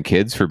 and good on the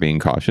kids for being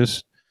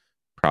cautious.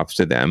 Props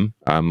to them.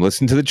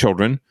 Listen to the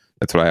children.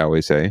 That's what I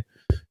always say.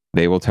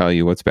 They will tell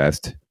you what's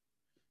best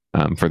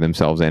for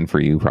themselves and for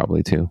you,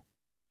 probably too.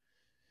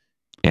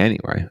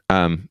 Anyway,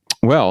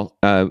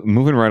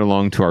 moving right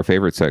along to our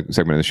favorite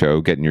segment of the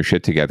show, getting your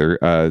shit together.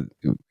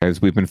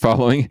 As we've been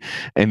following,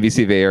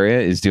 NBC Bay Area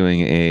is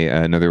doing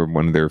another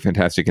one of their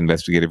fantastic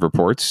investigative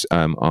reports.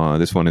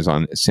 This one is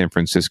on San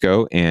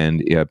Francisco,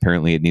 and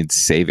apparently it needs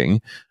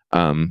saving.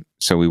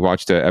 So we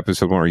watched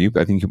episode 1,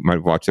 I think you might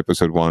have watched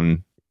episode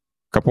 1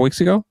 a couple weeks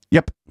ago.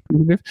 Yep.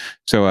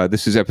 So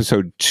this is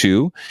episode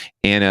 2,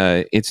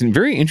 and it's a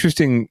very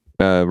interesting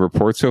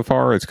report so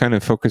far. It's kind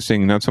of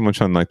focusing not so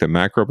much on like the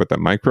macro, but the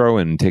micro,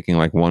 and taking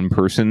like one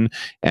person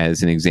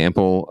as an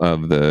example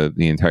of the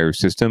entire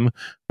system,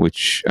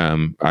 which I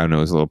don't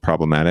know, is a little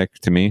problematic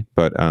to me.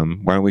 But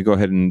why don't we go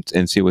ahead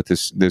and see what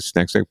this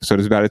next episode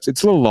is about? It's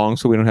a little long,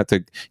 so we don't have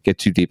to get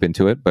too deep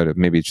into it, but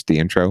maybe it's the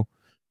intro,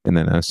 and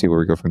then see where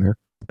we go from there.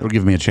 It'll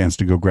give me a chance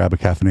to go grab a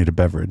caffeinated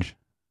beverage.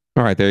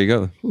 All right, there you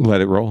go.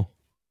 Let it roll.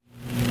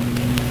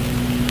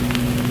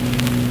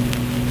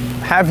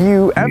 Have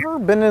you ever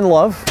been in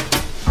love?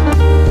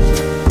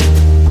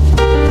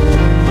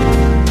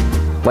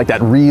 Like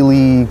that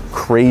really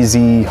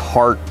crazy,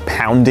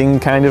 heart-pounding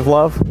kind of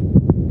love?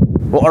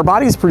 Well, our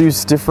bodies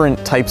produce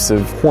different types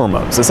of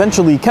hormones,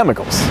 essentially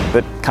chemicals,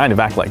 that kind of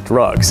act like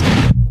drugs,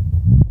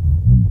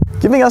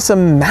 giving us a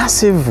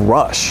massive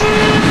rush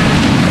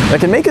that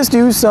can make us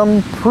do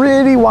some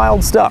pretty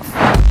wild stuff.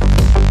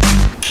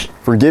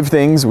 Forgive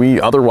things we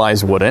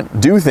otherwise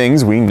wouldn't, do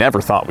things we never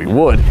thought we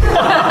would,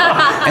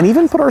 and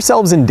even put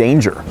ourselves in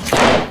danger,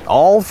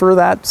 all for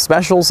that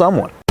special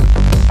someone.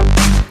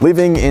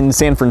 Living in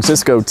San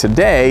Francisco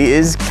today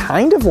is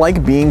kind of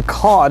like being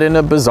caught in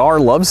a bizarre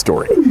love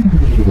story.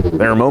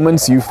 There are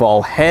moments you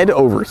fall head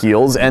over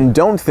heels and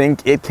don't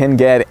think it can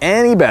get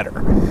any better.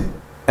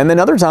 And then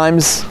other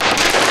times,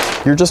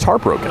 you're just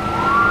heartbroken.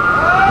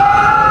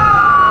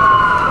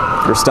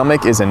 Your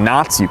stomach is in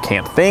knots, you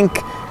can't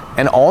think,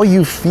 and all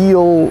you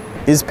feel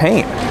is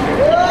pain.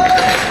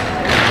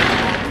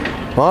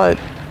 But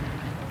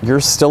you're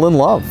still in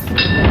love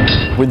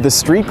with the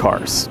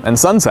streetcars and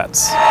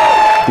sunsets,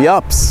 the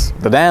ups,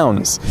 the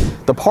downs,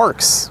 the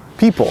parks,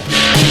 people,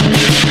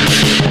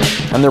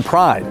 and their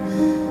pride.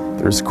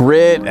 There's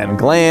grit and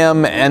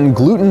glam and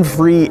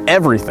gluten-free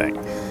everything.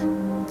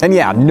 And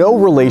yeah, no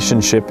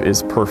relationship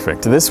is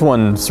perfect. This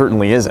one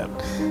certainly isn't.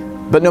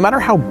 But no matter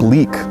how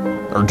bleak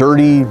or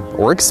dirty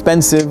or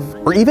expensive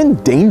or even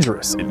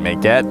dangerous it may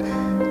get,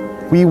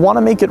 we want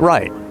to make it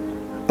right.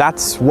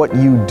 That's what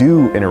you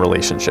do in a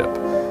relationship.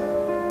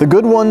 The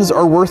good ones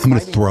are worth I'm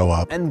going to throw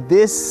up. And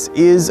this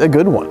is a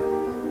good one.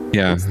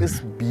 Yeah. It's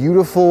this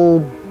beautiful,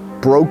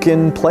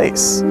 broken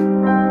place.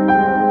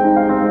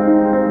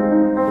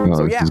 Well,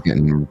 so, this is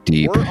getting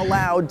deep. We're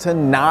allowed to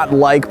not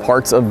like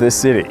parts of this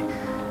city,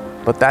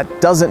 but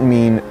that doesn't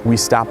mean we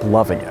stop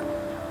loving it.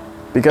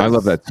 Because I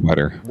love that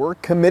sweater. We're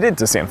committed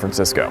to San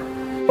Francisco.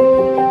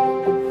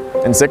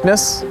 In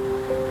sickness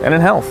and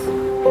in health.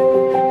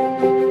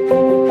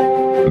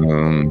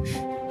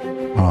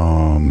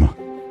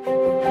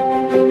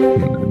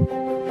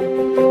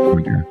 Oh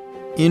dear.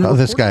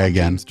 this guy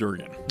again. James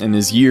Durgan and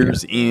his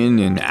years in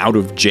and out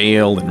of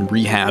jail and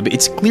rehab,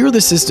 it's clear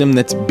the system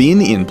that's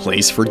been in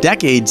place for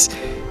decades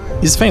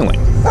is failing.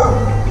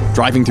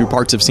 Driving through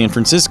parts of San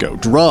Francisco,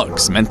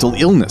 drugs, mental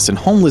illness, and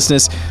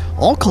homelessness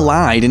all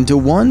collide into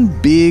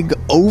one big,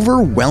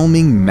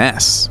 overwhelming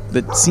mess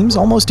that seems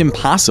almost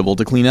impossible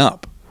to clean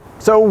up.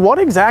 So what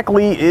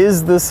exactly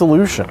is the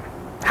solution?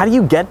 How do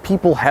you get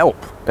people help,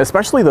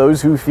 especially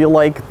those who feel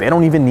like they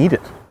don't even need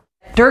it?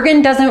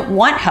 Durgan doesn't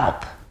want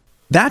help.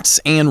 That's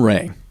Anne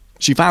Ray.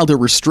 She filed a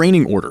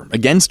restraining order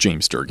against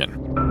James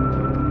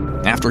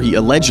Durgan after he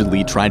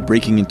allegedly tried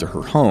breaking into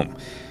her home.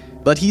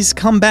 But he's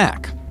come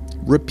back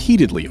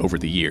repeatedly over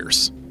the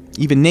years,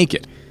 even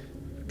naked.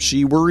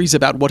 She worries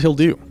about what he'll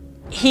do.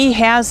 He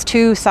has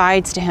two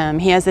sides to him.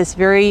 He has this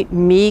very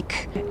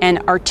meek and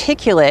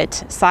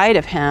articulate side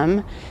of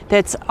him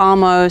that's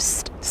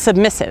almost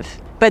submissive.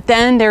 But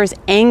then there's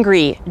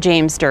angry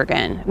James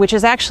Durgan, which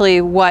is actually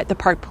what the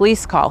Park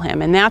Police call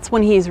him. And that's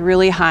when he's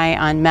really high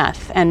on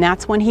meth. And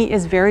that's when he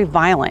is very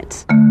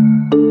violent.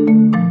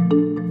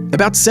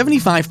 About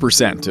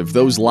 75% of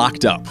those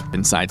locked up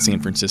inside San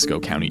Francisco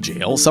County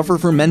Jail suffer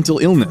from mental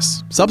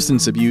illness,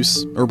 substance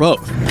abuse, or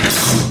both.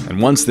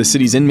 And once the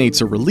city's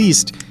inmates are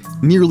released,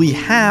 nearly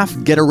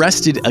half get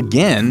arrested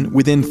again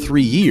within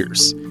 3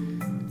 years.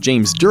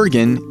 James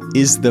Durgan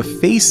is the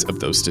face of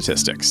those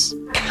statistics.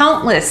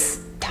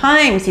 Countless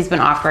times he's been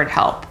offered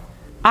help.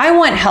 I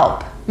want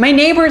help. My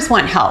neighbors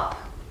want help.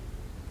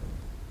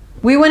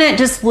 We want to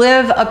just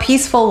live a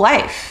peaceful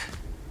life.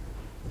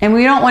 And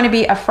we don't want to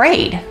be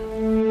afraid.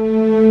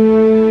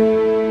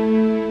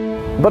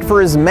 But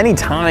for as many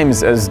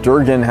times as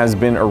Durgan has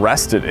been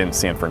arrested in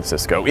San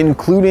Francisco,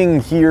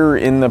 including here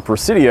in the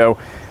Presidio,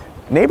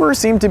 neighbors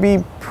seem to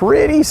be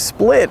pretty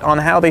split on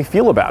how they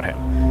feel about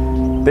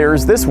him.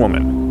 There's this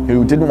woman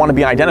who didn't want to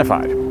be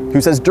identified, who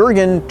says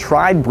Durgan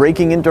tried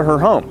breaking into her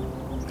home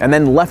and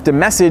then left a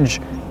message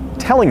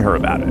telling her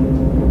about it.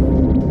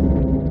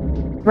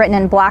 Written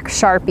in black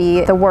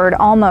Sharpie, the word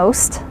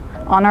almost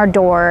on our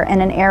door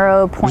and an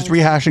arrow pointing. Just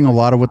rehashing a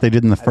lot of what they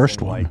did in the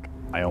first one.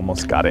 I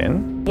almost got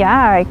in.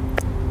 Yeah.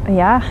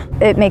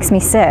 It makes me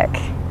sick.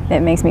 It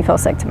makes me feel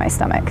sick to my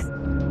stomach.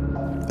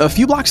 A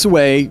few blocks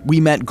away,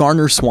 we met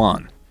Garner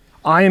Swan.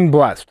 I am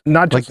blessed.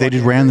 Not just like they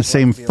just ran the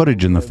same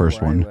footage in the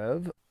first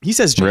one. He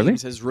says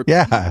James has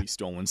repeatedly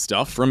stolen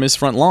stuff from his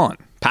front lawn.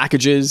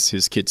 Packages,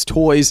 his kids'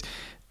 toys,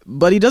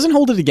 but he doesn't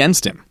hold it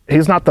against him.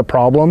 He's not the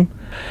problem.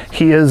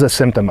 He is a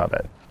symptom of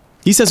it.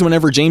 He says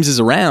whenever James is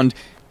around,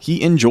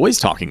 he enjoys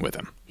talking with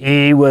him.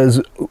 He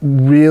was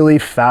really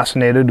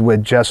fascinated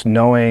with just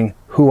knowing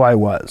who I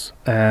was.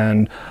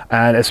 And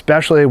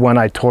especially when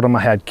I told him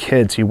I had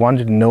kids, he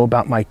wanted to know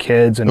about my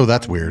kids and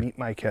that's weird. Meet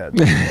my kids.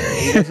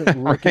 He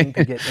wasn't looking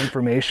to get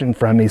information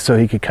from me so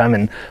he could come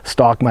and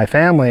stalk my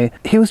family.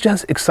 He was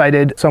just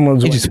excited.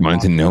 He just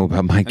wanted to know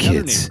about my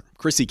kids. Neighbor,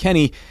 Chrissy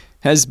Kenny,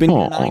 has been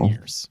here 9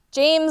 years.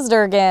 James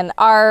Durgan,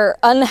 our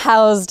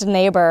unhoused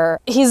neighbor,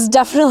 he's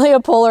definitely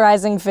a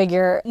polarizing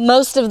figure.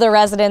 Most of the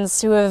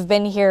residents who have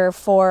been here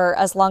for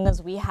as long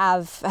as we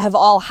have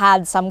all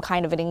had some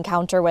kind of an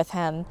encounter with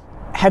him.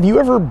 Have you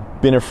ever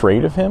been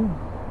afraid of him?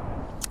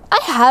 I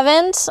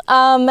haven't.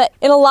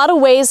 In a lot of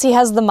ways, he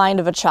has the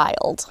mind of a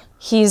child.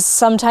 He's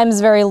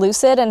sometimes very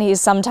lucid and he's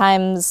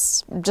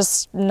sometimes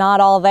just not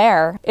all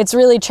there. It's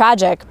really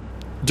tragic.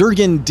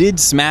 Durgan did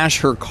smash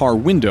her car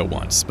window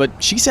once, but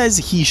she says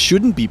he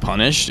shouldn't be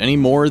punished any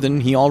more than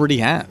he already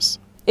has.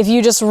 If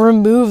you just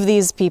remove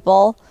these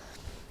people,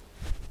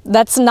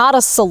 that's not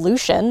a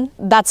solution.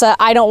 That's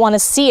I don't want to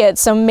see it,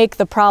 so make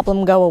the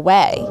problem go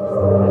away.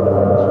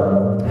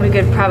 We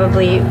could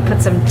probably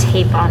put some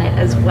tape on it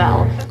as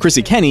well.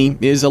 Chrissy Kenny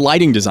is a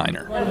lighting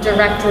designer.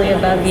 Directly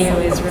above you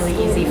is really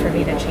easy for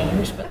me to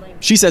change.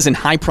 She says in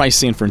high-priced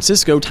San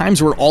Francisco,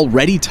 times were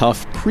already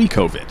tough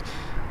pre-COVID.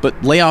 But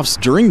layoffs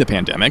during the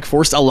pandemic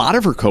forced a lot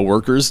of her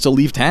coworkers to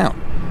leave town.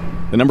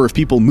 The number of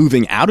people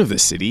moving out of the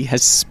city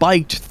has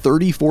spiked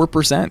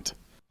 34%.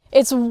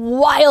 It's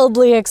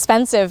wildly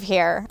expensive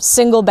here.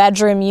 Single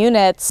bedroom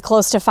units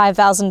close to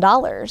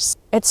 $5,000.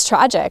 It's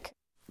tragic.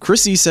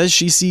 Chrissy says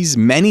she sees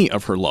many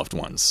of her loved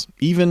ones,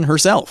 even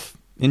herself,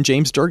 in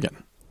James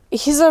Durgan.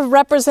 He's a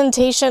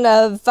representation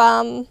of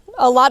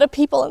a lot of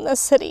people in this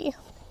city.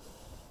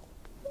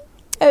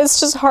 And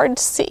it's just hard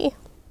to see.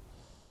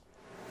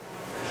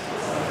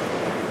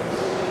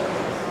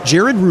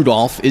 Jared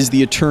Rudolph is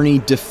the attorney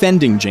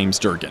defending James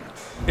Durgan.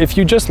 If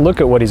you just look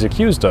at what he's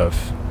accused of,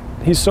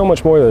 he's so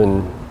much more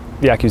than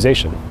the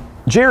accusation.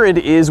 Jared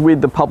is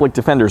with the Public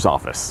Defender's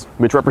Office,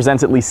 which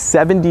represents at least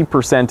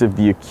 70% of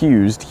the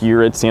accused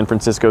here at San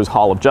Francisco's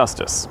Hall of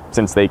Justice,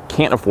 since they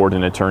can't afford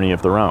an attorney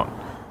of their own.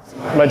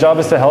 My job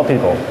is to help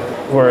people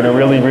who are in a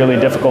really, really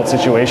difficult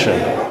situation.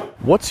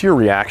 What's your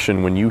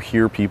reaction when you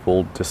hear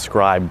people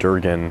describe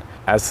Durgan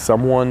as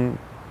someone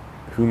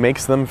who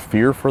makes them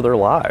fear for their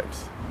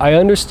lives? I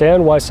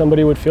understand why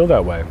somebody would feel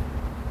that way,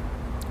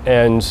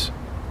 and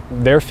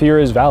their fear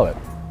is valid.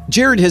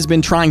 Jared has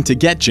been trying to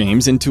get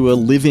James into a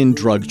live-in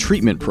drug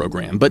treatment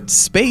program, but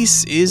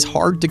space is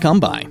hard to come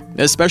by,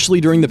 especially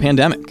during the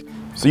pandemic.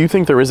 So you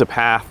think there is a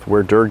path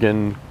where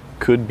Durgan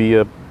could be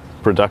a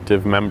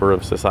productive member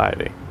of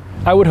society?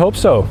 I would hope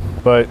so,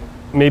 but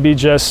maybe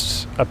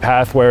just a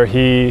path where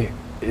he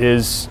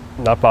is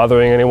not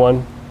bothering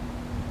anyone,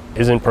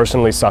 isn't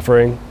personally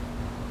suffering,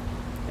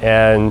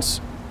 and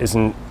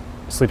isn't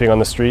sleeping on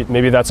the street.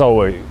 Maybe that's all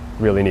we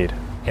really need.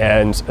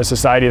 And a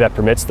society that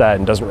permits that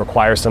and doesn't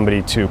require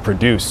somebody to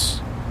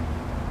produce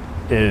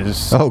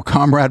is... Oh,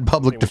 Comrade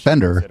Public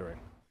Defender.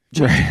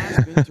 James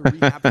has been to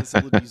rehab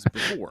facilities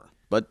before,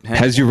 but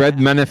has you read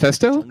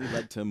Manifesto? Only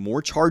led to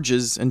more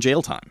charges and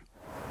jail time.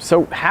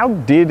 So how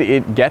did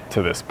it get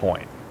to this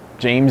point?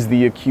 James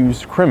the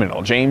accused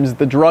criminal, James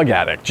the drug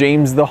addict,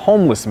 James the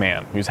homeless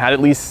man who's had at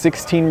least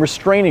 16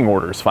 restraining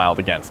orders filed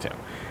against him.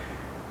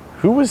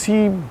 Who was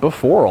he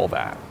before all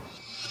that?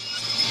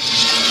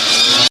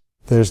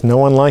 There's no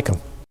one like him.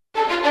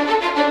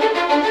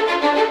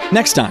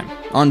 Next time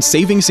on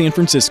Saving San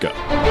Francisco.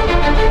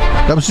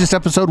 That was just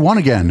episode 1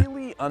 again.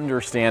 Really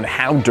understand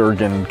how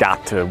Durgan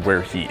got to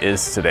where he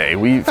is today.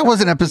 That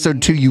wasn't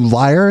episode 2, you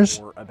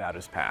liars. About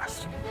his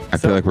past. I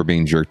feel like we're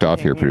being jerked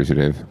off here, producer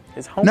Dave.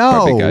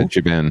 No,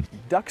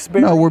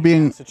 No,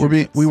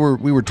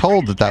 we were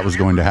told that was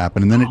going to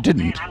happen, and then it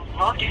didn't.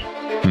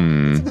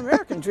 It's an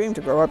American dream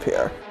to grow up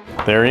here.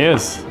 There he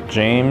is,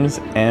 James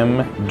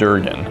M.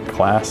 Durgan,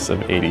 class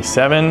of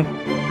 '87.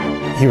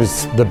 He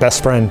was the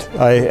best friend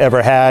I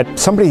ever had.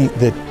 Somebody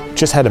that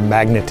just had a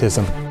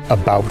magnetism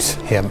about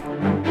him.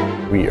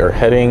 We are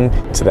heading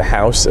to the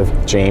house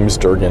of James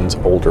Durgan's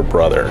older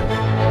brother.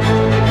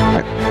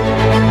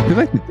 I feel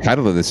like the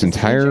title of this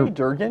entire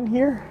Durgan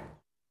here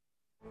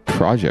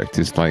project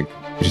is like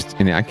just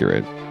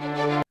inaccurate.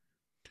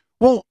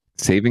 Well,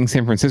 Saving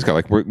San Francisco,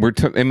 like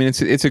I mean,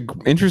 it's a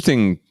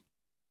interesting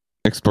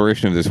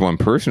exploration of this one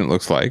person. It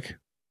looks like,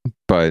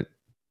 but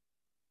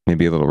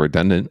maybe a little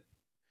redundant.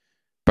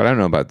 But I don't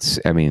know about.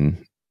 I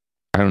mean,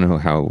 I don't know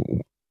how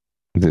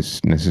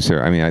this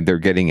necessarily. I mean, they're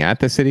getting at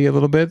the city a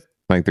little bit,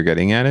 like they're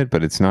getting at it,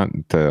 but it's not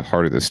the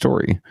heart of the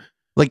story.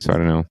 Like, so I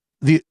don't know.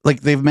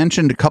 They've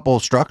mentioned a couple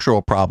of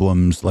structural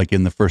problems like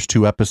in the first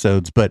 2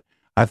 episodes, but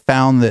I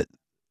found that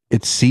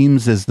it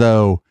seems as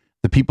though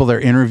the people they're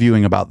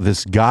interviewing about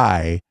this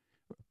guy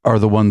are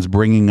the ones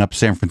bringing up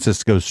San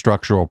Francisco's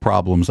structural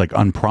problems, like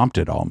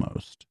unprompted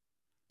almost.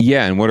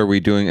 Yeah, and what are we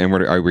doing? And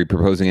are we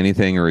proposing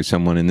anything, or is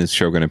someone in this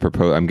show going to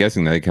propose? I'm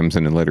guessing that it comes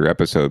in a later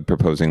episode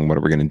proposing what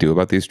are we going to do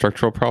about these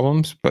structural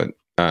problems. But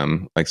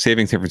like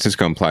Saving San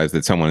Francisco implies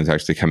that someone is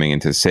actually coming in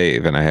to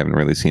save, and I haven't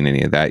really seen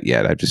any of that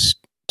yet. I've just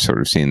sort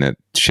of seen that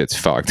shit's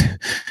fucked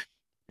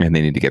and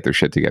they need to get their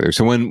shit together.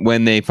 So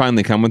when they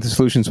finally come with the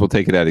solutions, we'll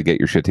take it out to get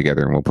your shit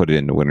together and we'll put it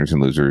into winners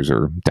and losers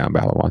or down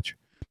ballot watch.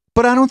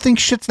 But I don't think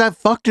shit's that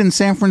fucked in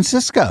San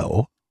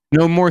Francisco.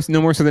 No more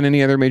so than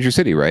any other major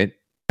city, right?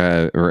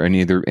 Or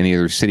any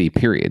other city,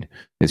 period.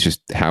 It's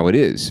just how it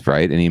is,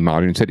 right? Any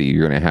modern city,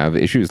 you're going to have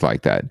issues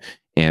like that.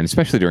 And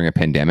especially during a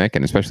pandemic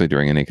and especially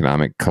during an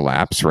economic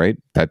collapse, right?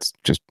 That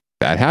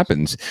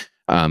happens.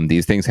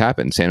 These things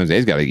happen. San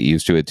Jose's got to get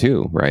used to it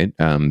too, right?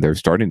 They're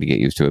starting to get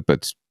used to it,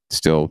 but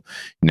still,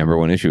 number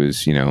one issue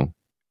is,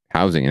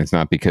 housing. And it's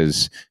not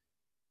because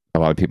a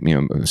lot of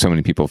people, so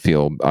many people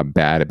feel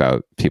bad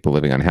about people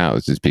living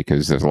unhoused. It's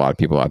because there's a lot of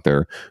people out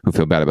there who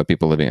feel bad about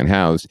people living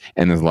unhoused,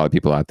 and there's a lot of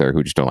people out there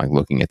who just don't like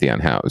looking at the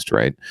unhoused,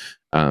 right?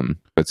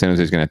 But San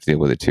Jose's going to have to deal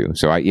with it too.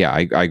 So I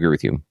agree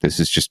with you. This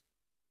is just,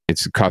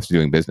 it's the cost of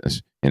doing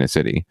business in a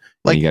city.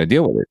 Like, you got to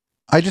deal with it.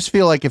 I just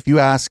feel like if you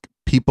ask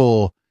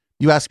people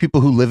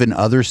who live in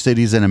other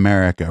cities in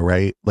America,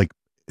 right? Like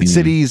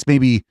cities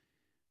maybe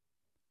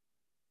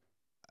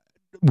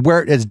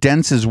where as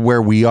dense as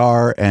where we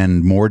are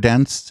and more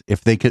dense,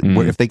 if they could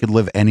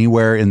live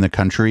anywhere in the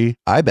country,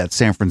 I bet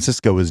San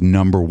Francisco is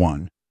number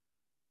 1.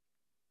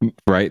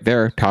 Right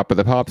there, top of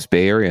the pops,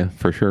 Bay Area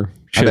for sure.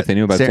 Shit, if they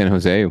knew about San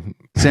Jose.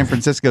 San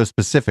Francisco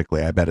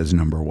specifically, I bet is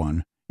number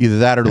 1. Either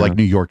that or like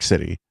New York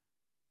City.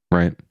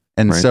 Right.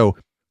 And so,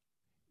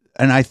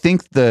 and I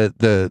think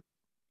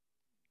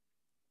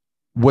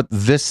what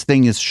this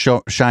thing is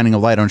shining a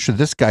light on. Sure,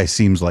 this guy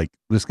seems like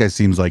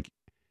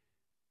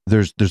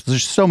there's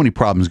so many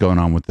problems going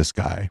on with this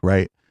guy,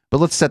 right? But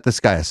let's set this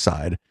guy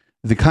aside.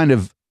 The kind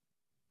of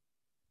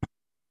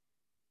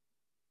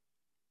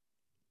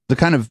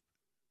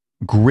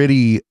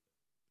gritty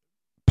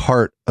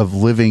part of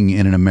living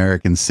in an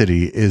American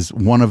city is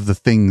one of the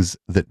things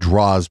that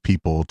draws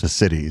people to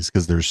cities,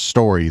 because there's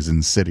stories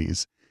in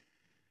cities.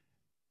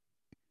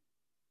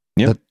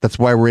 Yep. That's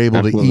why we're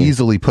able to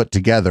easily put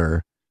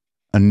together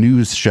a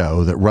news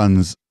show that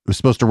was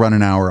supposed to run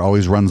an hour,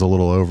 always runs a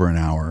little over an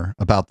hour,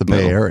 about the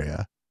Bay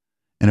Area.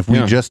 And if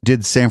we just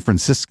did San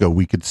Francisco,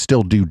 we could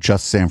still do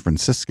just San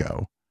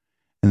Francisco.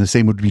 And the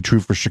same would be true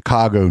for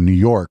Chicago, New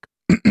York.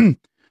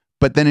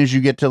 But then as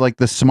you get to like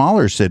the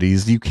smaller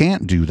cities, you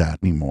can't do that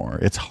anymore.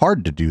 It's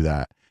hard to do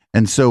that.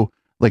 And so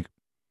like,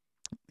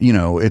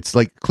 it's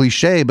like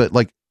cliche, but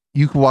like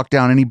you can walk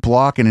down any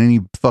block in any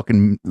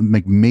fucking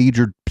like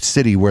major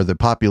city where the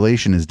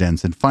population is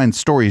dense and find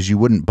stories you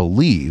wouldn't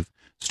believe.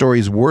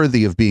 stories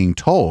worthy of being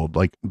told,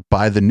 like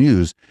by the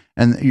news.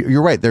 And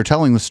you're right, they're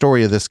telling the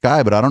story of this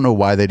guy, but I don't know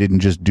why they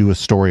didn't just do a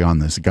story on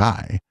this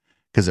guy,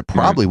 because it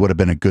probably would have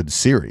been a good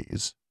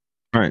series.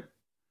 Right.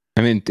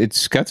 I mean,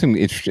 it's got some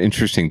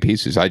interesting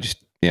pieces. I just,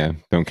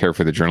 don't care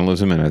for the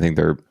journalism, and I think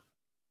they're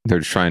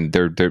trying.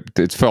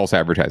 It's false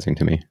advertising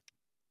to me.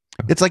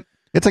 It's like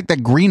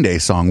that Green Day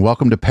song,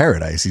 "Welcome to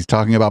Paradise." He's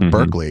talking about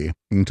Berkeley,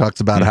 and he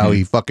talks about how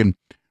he fucking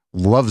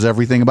loves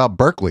everything about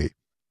Berkeley.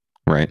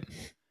 Right.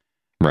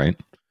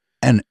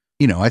 And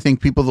I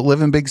think people that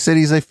live in big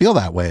cities, they feel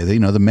that way.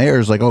 The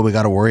mayor's like, "Oh, we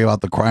got to worry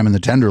about the crime in the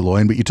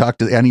Tenderloin." But you talk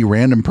to any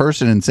random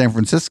person in San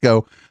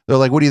Francisco, they're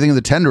like, "What do you think of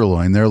the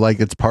Tenderloin?" They're like,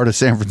 "It's part of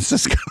San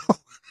Francisco."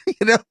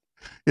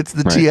 It's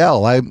the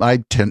TL. I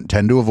tend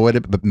to avoid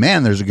it, but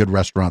man, there's a good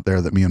restaurant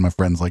there that me and my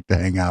friends like to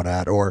hang out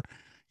at. Or,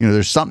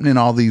 there's something in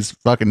all these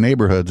fucking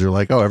neighborhoods. They're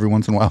like, oh, every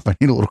once in a while, if I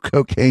need a little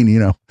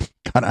cocaine,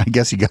 I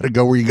guess you got to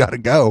go where you got to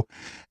go.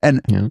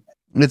 And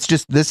it's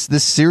just this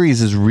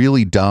series is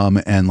really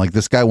dumb. And like,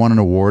 this guy won an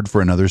award for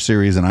another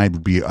series, and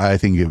I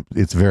think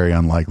it's very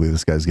unlikely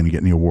this guy's going to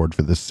get any award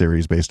for this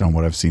series based on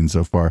what I've seen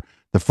so far.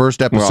 The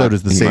first episode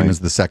is the same as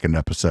the second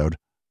episode.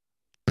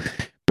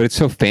 But it's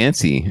so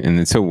fancy and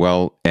it's so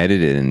well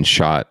edited and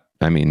shot.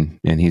 I mean,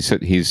 and he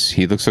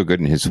looks so good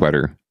in his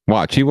sweater.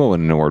 Watch, he will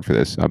win an award for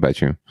this. I'll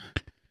bet you.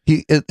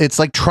 It's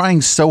like trying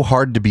so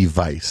hard to be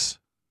Vice.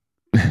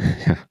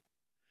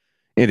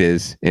 It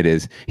is.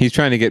 He's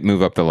trying to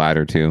move up the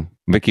ladder too.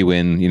 Vicky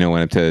Nguyen,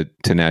 went up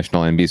to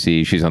national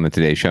NBC. She's on the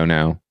Today Show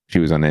now. She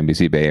was on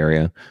NBC Bay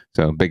Area.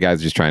 So big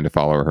guy's just trying to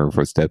follow her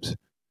footsteps.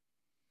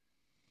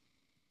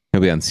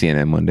 He'll be on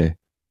CNN one day.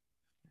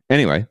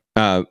 Anyway,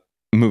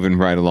 moving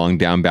right along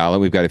down ballot,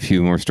 we've got a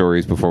few more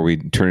stories before we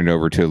turn it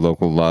over to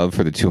local love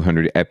for the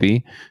 200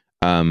 Epi.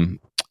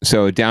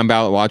 So down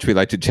ballot watch, we'd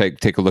like to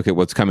take a look at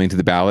what's coming to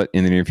the ballot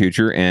in the near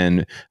future.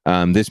 And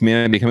this may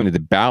not be coming to the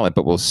ballot,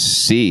 but we'll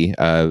see.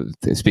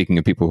 Speaking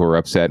of people who are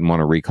upset and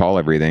want to recall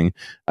everything,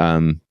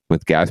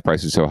 with gas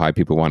prices so high,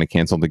 people want to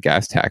cancel the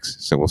gas tax.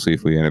 So we'll see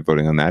if we end up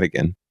voting on that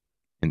again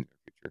in the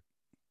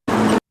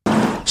future.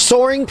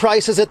 Soaring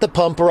prices at the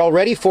pump are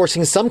already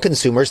forcing some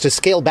consumers to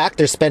scale back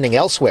their spending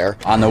elsewhere.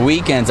 On the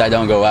weekends, I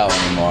don't go out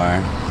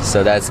anymore,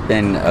 so that's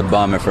been a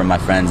bummer for my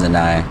friends and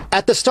I.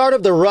 At the start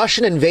of the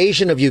Russian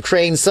invasion of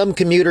Ukraine, some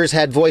commuters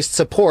had voiced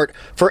support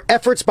for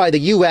efforts by the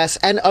U.S.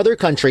 and other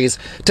countries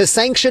to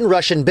sanction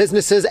Russian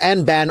businesses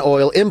and ban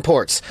oil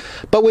imports.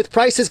 But with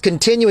prices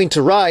continuing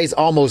to rise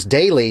almost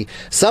daily,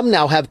 some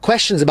now have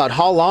questions about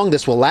how long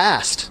this will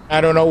last. I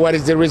don't know what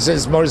is the reason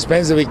it's more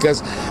expensive,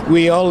 because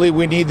we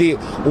need the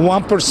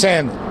 1%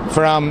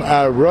 from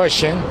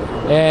Russian,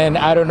 and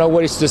I don't know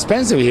what is too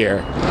expensive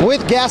here.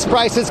 With gas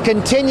prices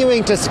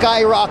continuing to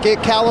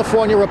skyrocket,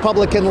 California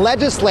Republican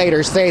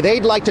legislators say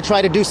they'd like to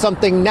try to do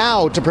something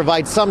now to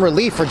provide some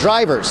relief for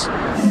drivers.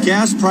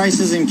 Gas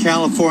prices in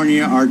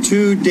California are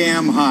too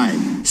damn high.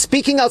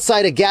 Speaking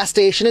outside a gas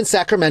station in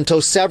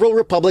Sacramento, several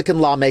Republican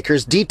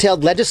lawmakers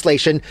detailed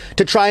legislation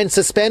to try and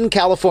suspend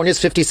California's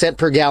 50-cent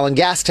per gallon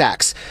gas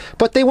tax.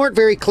 But they weren't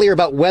very clear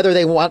about whether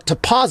they want to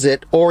pause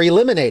it or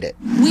eliminate it.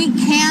 We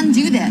can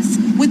do this.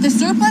 With the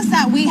surplus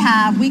that we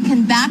have, we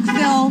can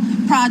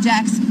backfill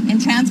projects in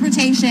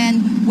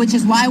transportation, which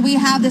is why we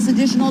have this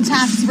additional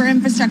tax for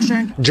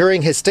infrastructure.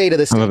 During his State of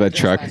the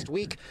State last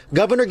week,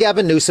 Governor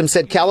Gavin Newsom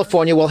said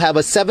California will have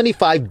a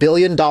 $75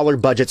 billion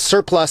budget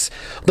surplus,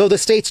 though the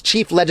state's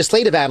chief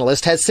legislative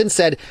analyst has since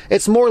said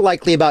it's more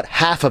likely about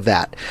half of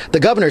that. The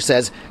governor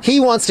says he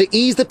wants to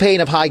ease the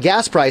pain of high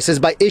gas prices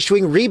by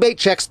issuing rebate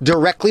checks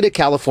directly to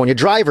California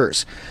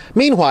drivers.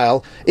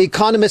 Meanwhile,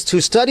 economists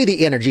who study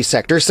the energy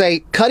sector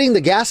say cutting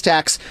the gas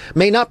tax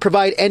may not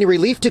provide any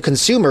relief to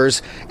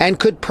consumers and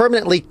could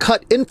permanently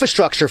cut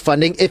infrastructure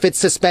funding if it's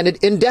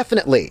suspended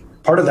indefinitely.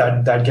 Part of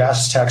that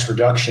gas tax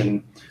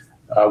reduction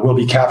will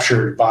be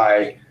captured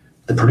by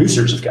the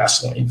producers of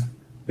gasoline.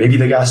 Maybe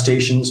the gas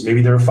stations,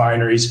 maybe the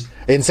refineries.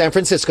 In San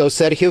Francisco,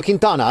 Sergio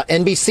Quintana,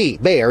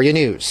 NBC, Bay Area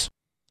News.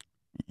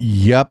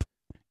 Yep.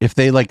 If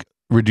they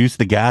reduce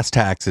the gas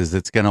taxes,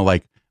 it's going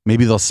to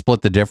maybe they'll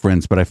split the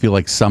difference, but I feel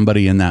like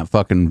somebody in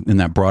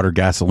that broader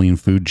gasoline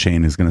food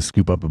chain is going to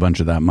scoop up a bunch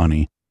of that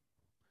money.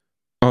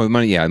 Oh,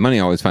 money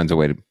always finds a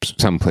way to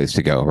some place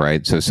to go,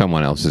 right? So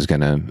someone else is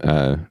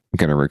gonna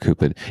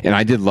recoup it. And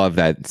I did love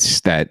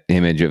that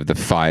image of the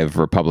 5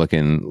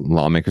 Republican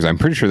lawmakers. I'm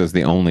pretty sure that's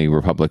the only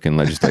Republican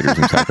legislators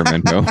in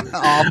Sacramento.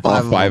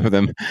 All 5 of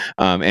them.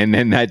 And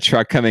then that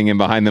truck coming in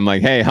behind them,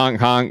 like, "Hey, honk,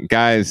 honk,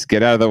 guys,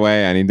 get out of the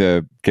way. I need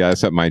to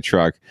gas up my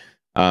truck."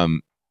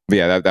 But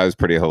yeah, that was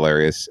pretty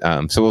hilarious.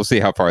 So we'll see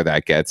how far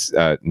that gets.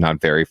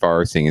 Not very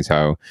far, seeing as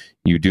how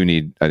you do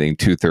need, I think,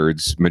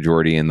 2/3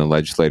 majority in the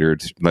legislature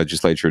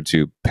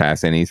to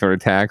pass any sort of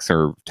tax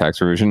or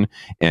tax revision.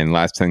 And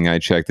last thing I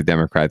checked, the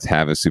Democrats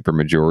have a super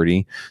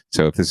majority.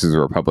 So if this is a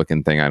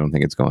Republican thing, I don't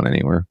think it's going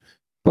anywhere.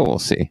 But we'll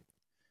see.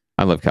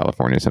 I love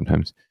California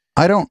sometimes.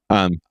 I don't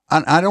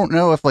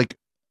know if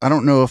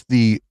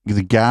the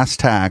gas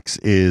tax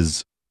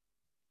is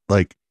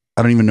I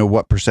I don't even know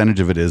what percentage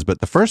of it is,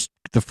 but the first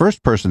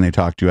person they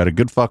talked to had a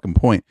good fucking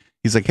point.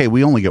 He's like, hey,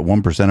 we only get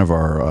 1% of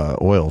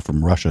our oil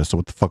from Russia, so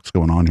what the fuck's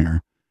going on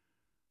here?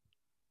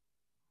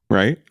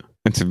 Right.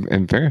 It's a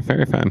very,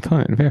 very fine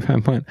point. Very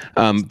fine point.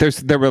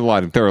 There were a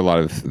lot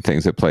of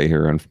things at play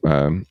here.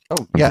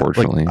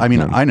 Unfortunately, I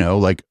mean, I know,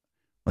 like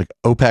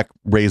OPEC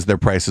raised their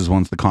prices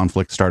once the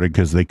conflict started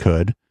because they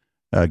could.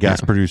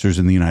 Gas producers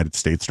in the United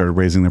States started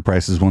raising their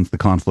prices once the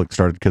conflict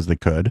started because they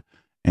could,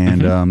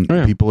 and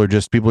people are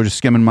just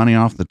skimming money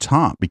off the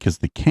top because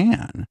they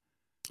can.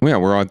 Yeah,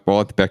 we're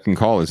all at the beck and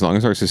call. As long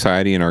as our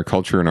society and our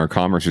culture and our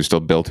commerce are still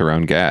built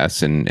around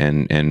gas and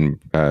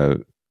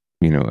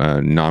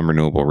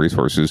non-renewable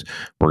resources,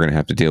 we're going to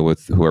have to deal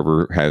with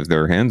whoever has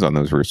their hands on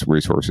those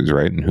resources,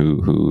 right? And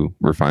who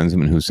refines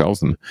them and who sells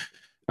them.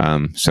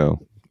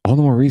 So all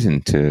the more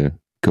reason to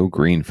go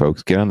green,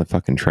 folks. Get on the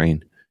fucking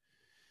train.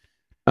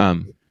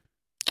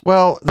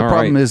 Well, the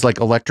problem is like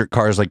electric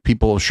cars, like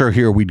people, sure,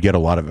 here we'd get a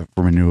lot of it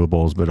from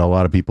renewables, but a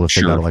lot of people, if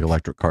they got like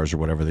electric cars or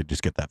whatever, they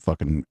just get that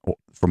fucking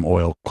from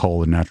oil,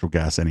 coal, and natural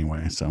gas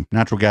anyway. So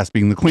natural gas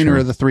being the cleaner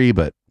of the three,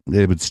 but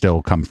it would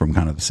still come from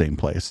kind of the same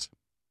place.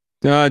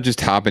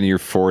 Just hop into your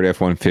Ford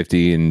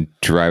F-150 and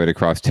drive it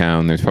across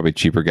town. There's probably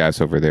cheaper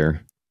gas over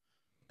there.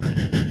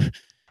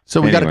 So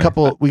we got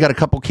a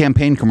couple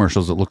campaign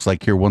commercials. It looks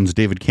like here. One's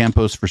David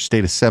Campos for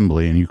state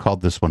assembly, and you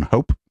called this one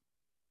Hope.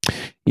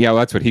 Yeah, well,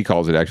 that's what he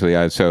calls it,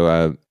 actually.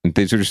 So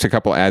these are just a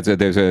couple ads.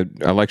 There's an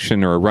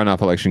election or a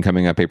runoff election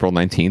coming up April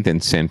 19th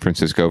in San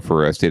Francisco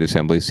for a state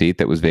assembly seat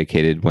that was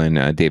vacated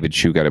when David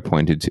Hsu got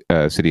appointed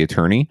city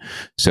attorney.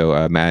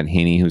 So Matt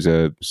Haney, who's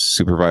a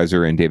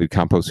supervisor, and David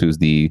Campos, who's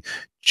the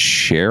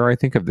chair, I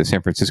think, of the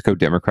San Francisco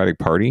Democratic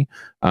Party,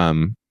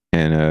 are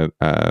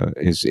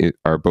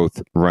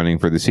both running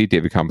for the seat.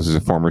 David Campos is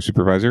a former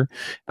supervisor.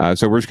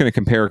 So we're just going to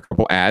compare a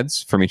couple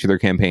ads from each of their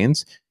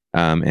campaigns.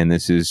 And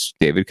this is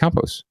David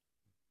Campos.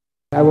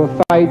 I will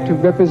fight to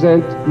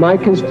represent my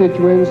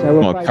constituents. I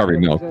will fight to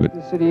represent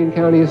the city and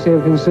county of San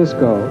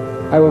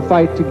Francisco. I will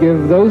fight to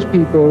give those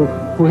people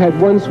who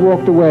had once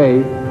walked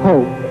away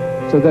hope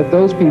so that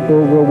those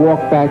people will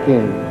walk back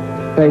in.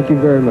 Thank you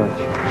very much.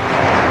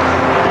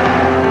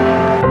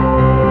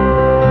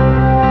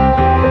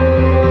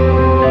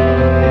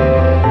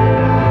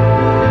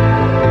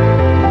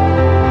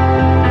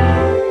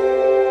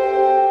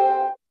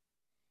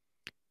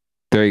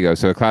 There you go.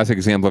 So a classic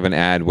example of an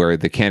ad where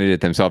the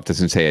candidate themselves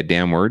doesn't say a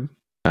damn word,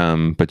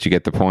 but you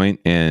get the point,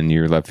 and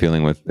you're left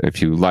feeling with,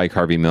 if you like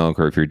Harvey Milk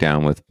or if you're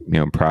down with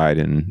pride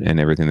and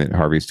everything that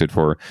Harvey stood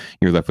for,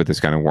 you're left with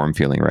this kind of warm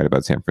feeling, right,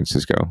 about San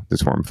Francisco,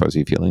 this warm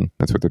fuzzy feeling.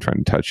 That's what they're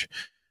trying to touch.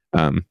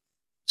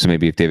 So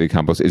maybe if David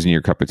Campos isn't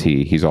your cup of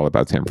tea, he's all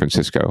about San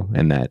Francisco,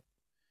 and that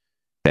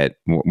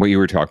what you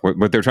were talking,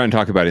 what they're trying to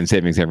talk about in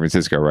Saving San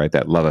Francisco, right?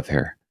 That love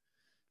affair.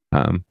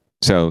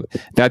 So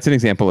that's an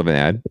example of an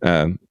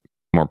ad.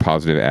 More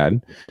positive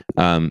ad.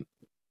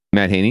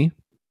 Matt Haney,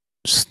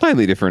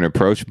 slightly different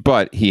approach,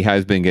 but he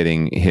has been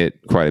getting hit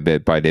quite a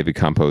bit by David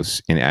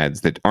Campos in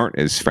ads that aren't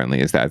as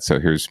friendly as that.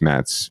 So here's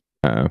Matt's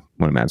one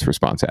of Matt's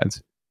response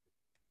ads.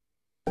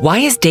 Why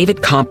is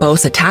David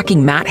Campos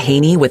attacking Matt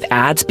Haney with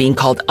ads being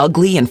called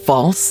ugly and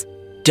false?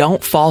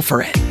 Don't fall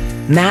for it.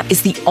 Matt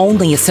is the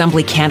only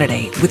assembly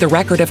candidate with a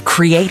record of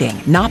creating,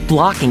 not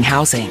blocking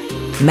housing.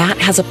 Matt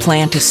has a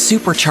plan to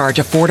supercharge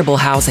affordable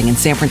housing in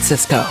San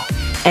Francisco,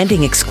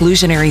 ending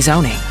exclusionary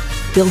zoning,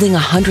 building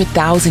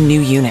 100,000 new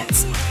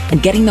units,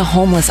 and getting the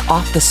homeless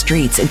off the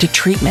streets into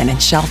treatment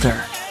and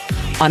shelter.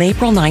 On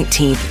April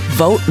 19th,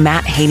 vote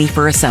Matt Haney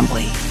for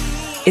Assembly.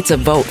 It's a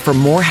vote for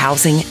more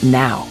housing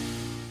now.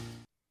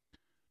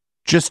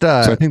 Just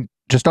I think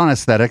just on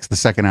aesthetics, the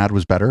second ad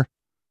was better.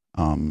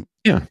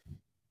 Yeah,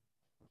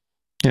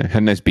 it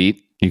had a nice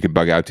beat. You could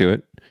bug out to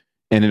it,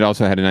 and it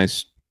also had a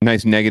nice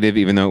negative,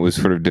 even though it was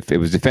sort of it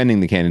was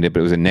defending the candidate,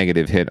 but it was a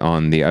negative hit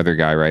on the other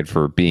guy, right,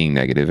 for being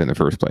negative in the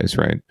first place,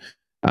 right?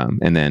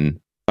 And then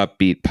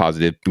upbeat,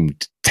 positive, boom,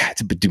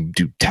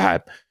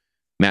 tap.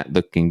 Matt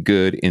looking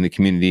good in the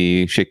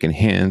community, shaking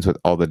hands with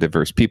all the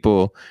diverse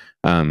people.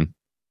 I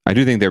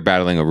do think they're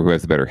battling over who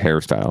has the better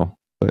hairstyle,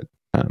 but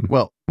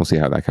we'll see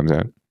how that comes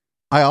out.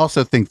 I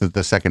also think that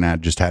the second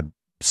ad just had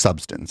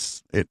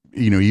substance. It,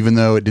 even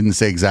though it didn't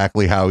say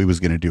exactly how he was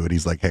going to do it,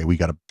 he's like, hey, we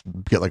got to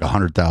get like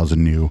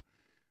 100,000 new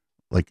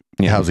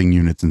housing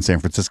units in San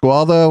Francisco,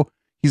 although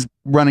he's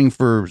running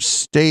for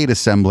state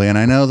assembly. And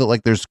I know that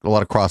like there's a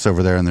lot of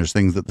crossover there, and there's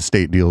things that the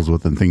state deals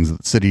with and things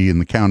that the city and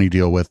the county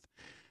deal with.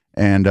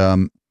 And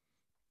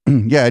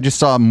I just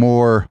saw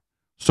more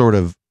sort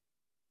of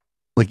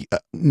like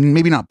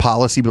maybe not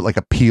policy, but like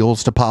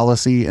appeals to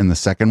policy in the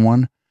second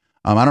one.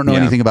 I don't know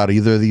anything about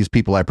either of these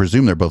people. I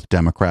presume they're both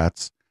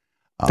Democrats.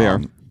 They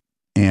are.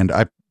 And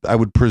I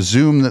would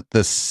presume that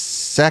the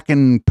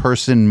second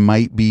person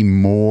might be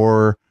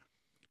more,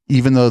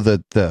 even though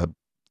the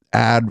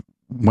ad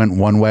went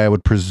one way, I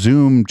would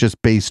presume,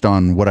 just based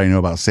on what I know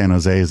about San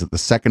Jose, is that the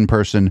second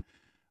person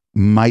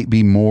might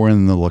be more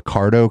in the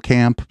Liccardo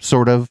camp,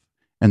 sort of,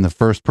 and the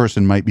first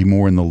person might be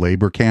more in the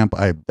labor camp.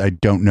 I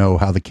don't know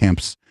how the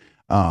camps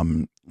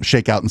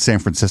shake out in San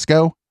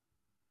Francisco,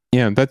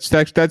 Yeah, that's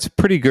a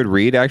pretty good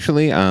read,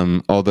 actually.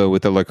 Although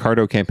with the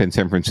Liccardo camp in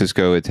San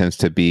Francisco, it tends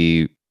to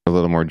be a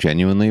little more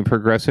genuinely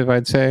progressive,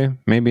 I'd say.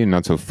 Maybe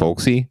not so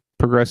folksy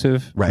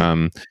progressive.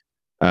 Right.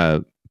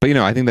 But,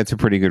 I think that's a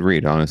pretty good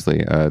read,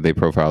 honestly. They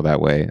profile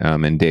that way.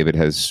 And David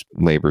has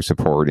labor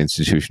support,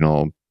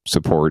 institutional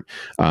support.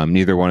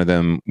 Neither one of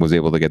them was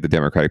able to get the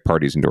Democratic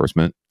Party's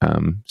endorsement.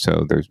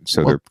 So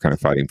they're kind of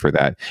fighting for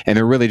that. And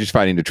they're really just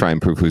fighting to try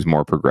and prove who's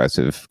more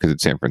progressive because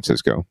it's San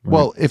Francisco. Right?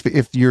 Well,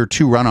 if your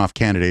two runoff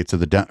candidates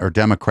are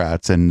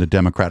Democrats and the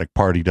Democratic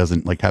Party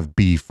doesn't have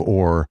beef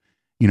or,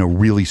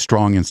 really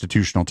strong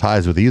institutional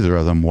ties with either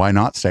of them, why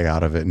not stay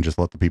out of it and just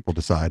let the people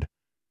decide?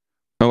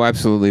 Oh,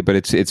 absolutely, but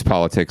it's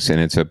politics, and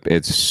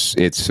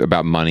it's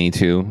about money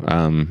too.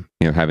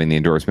 Having the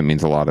endorsement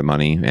means a lot of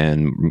money,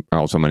 and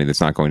also money that's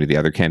not going to the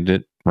other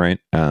candidate, right?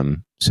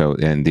 So,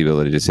 and the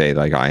ability to say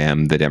I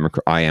am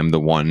the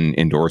one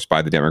endorsed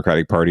by the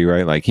Democratic Party,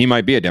 right? He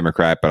might be a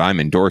Democrat, but I'm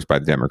endorsed by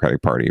the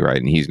Democratic Party, right?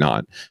 And he's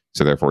not,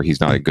 so therefore he's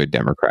not a good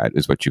Democrat,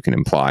 is what you can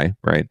imply,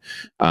 right?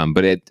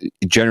 But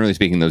generally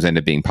speaking, those end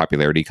up being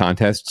popularity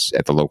contests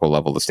at the local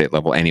level, the state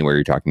level, anywhere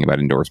you're talking about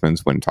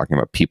endorsements. When talking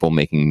about people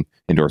making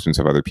endorsements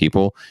of other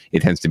people,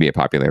 it tends to be a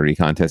popularity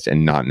contest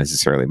and not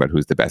necessarily about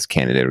who's the best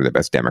candidate or the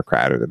best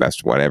Democrat or the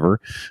best whatever.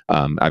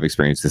 I've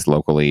experienced this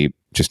locally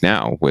just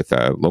now with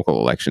local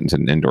elections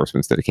and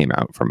endorsements that came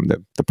out from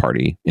the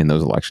party in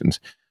those elections.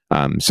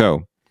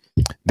 So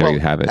there you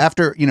have it.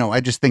 After,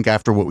 I just think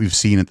after what we've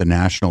seen at the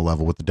national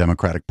level with the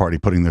Democratic Party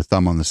putting their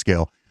thumb on the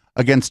scale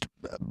against,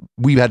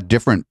 we've had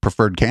different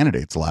preferred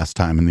candidates last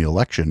time in the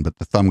election, but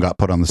the thumb got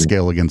put on the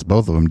scale against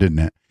both of them, didn't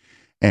it?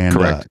 And,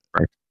 correct.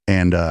 Right.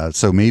 And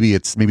so maybe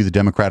the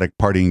Democratic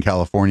Party in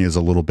California is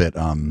a little bit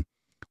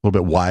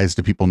wise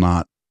to people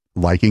not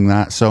liking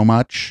that so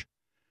much.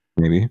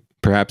 Maybe.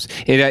 Perhaps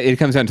it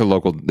comes down to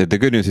local. The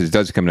good news is it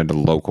does come down to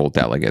local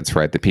delegates,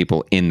 right? The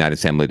people in that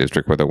assembly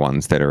district were the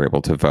ones that are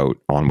able to vote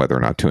on whether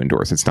or not to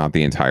endorse. It's not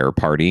the entire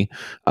party,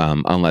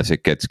 unless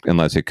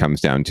it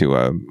comes down to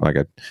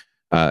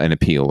an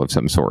appeal of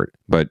some sort.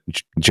 But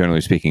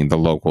generally speaking, the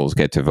locals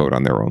get to vote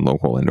on their own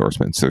local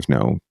endorsements. There's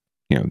no,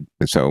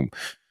 so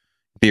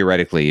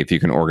theoretically, if you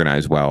can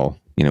organize well,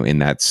 in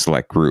that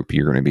select group,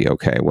 you're going to be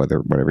okay,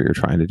 whatever you're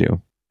trying to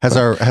do. Has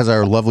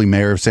our lovely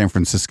mayor of San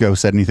Francisco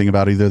said anything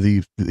about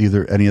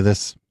any of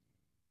this?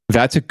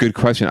 That's a good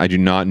question. I do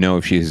not know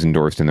if she is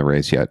endorsed in the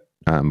race yet,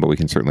 but we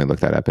can certainly look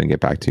that up and get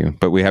back to you.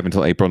 But we have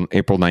until April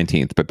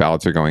 19th, but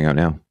ballots are going out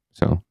now.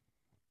 So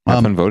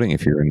have fun voting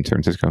if you're in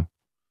San Francisco.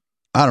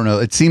 I don't know.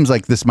 It seems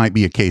like this might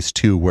be a case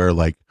too, where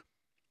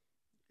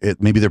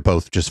maybe they're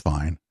both just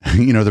fine.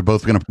 They're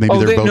both going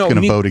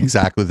to vote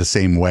exactly the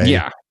same way.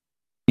 Yeah.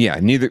 Yeah.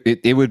 Neither.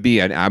 It would be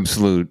an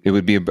absolute. It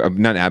would be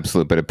not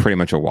absolute, but pretty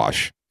much a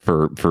wash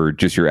for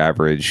just your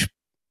average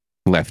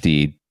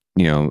lefty,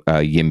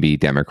 YIMBY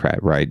Democrat,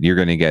 right? You're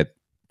going to get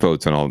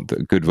votes on all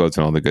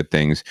the good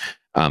things.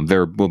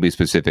 There will be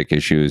specific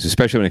issues,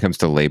 especially when it comes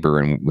to labor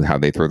and how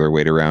they throw their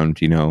weight around.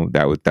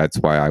 That's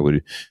why I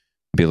would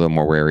be a little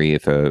more wary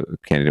if a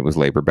candidate was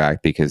labor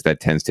backed, because that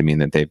tends to mean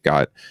that they've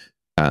got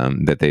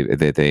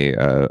that they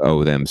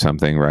owe them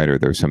something, right? Or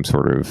there's some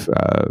sort of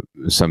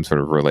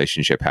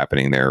relationship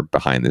happening there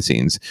behind the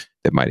scenes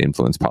that might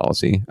influence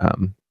policy.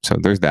 So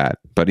there's that.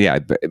 But yeah,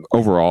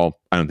 overall,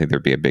 I don't think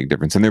there'd be a big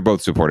difference. And they're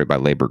both supported by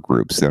labor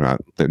groups. They're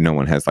not. No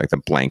one has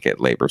the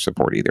blanket labor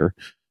support either.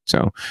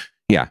 So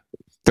yeah,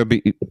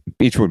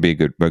 each would be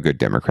a good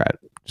Democrat.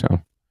 So,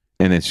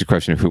 and it's just a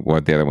question of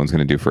what the other one's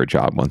going to do for a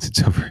job once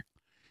it's over.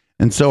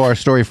 And so our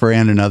story for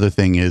and another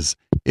thing is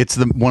it's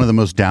one of the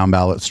most down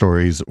ballot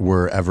stories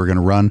we're ever going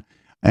to run.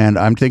 And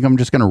I'm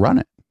just going to run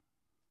it.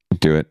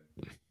 Do it.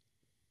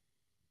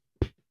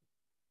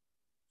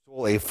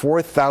 A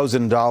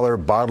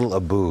 $4,000 bottle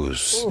of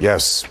booze.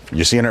 Yes,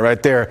 you're seeing it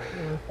right there.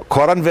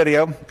 Caught on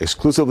video,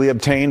 exclusively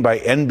obtained by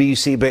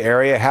NBC Bay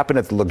Area, happened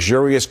at the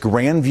luxurious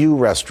Grandview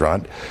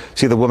restaurant.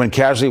 See the woman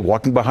casually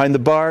walking behind the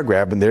bar,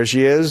 there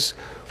she is,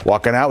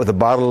 walking out with a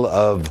bottle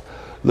of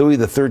Louis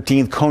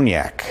XIII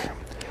cognac.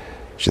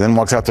 She then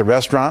walks out the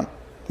restaurant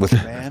with a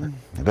man.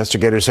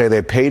 Investigators say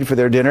they paid for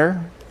their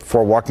dinner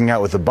before walking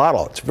out with the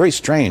bottle. It's very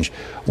strange.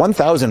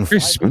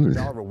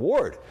 $1,500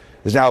 reward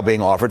is now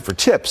being offered for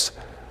tips,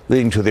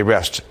 leading to the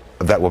arrest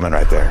of that woman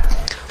right there.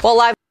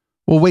 Well,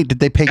 wait, did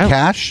they pay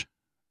cash?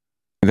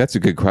 That's a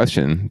good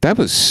question. That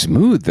was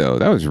smooth, though.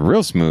 That was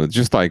real smooth.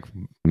 Just like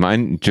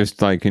mine.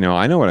 Just like,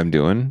 I know what I'm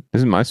doing.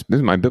 This is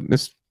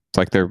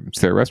like it's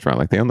their restaurant.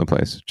 Like they own the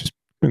place. Just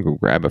go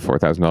grab a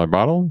 $4,000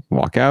 bottle,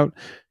 walk out.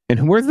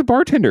 And where's the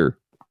bartender?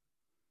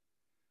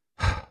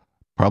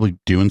 Probably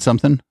doing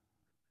something.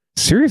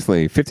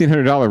 Seriously,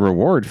 $1,500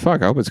 reward.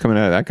 Fuck, I hope it's coming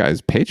out of that guy's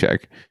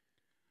paycheck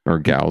or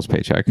gal's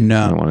paycheck.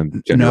 No,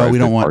 we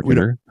don't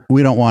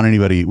want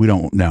anybody. We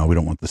don't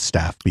want the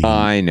staff being.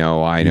 I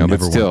know,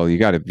 but still, you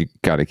got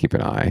to keep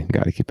an eye.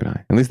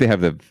 At least they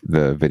have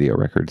the video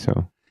record.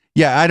 So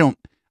yeah, I don't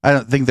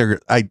think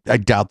I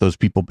doubt those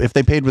people. If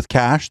they paid with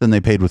cash, then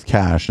they paid with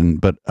cash.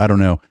 But I don't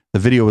know. The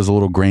video was a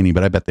little grainy,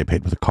 but I bet they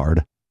paid with a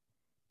card.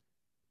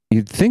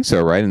 You'd think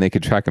so, right? And they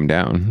could track him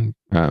down.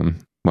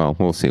 Well,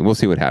 we'll see. We'll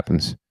see what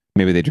happens.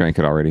 Maybe they drank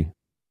it already.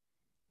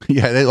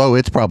 Yeah.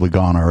 It's probably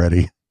gone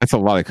already. That's a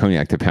lot of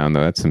cognac to pound,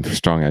 though. That's some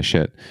strong ass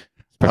shit.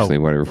 Especially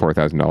whatever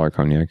 $4,000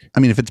 cognac. I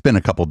mean, if it's been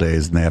a couple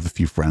days and they have a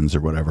few friends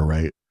or whatever,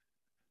 right?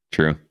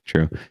 True.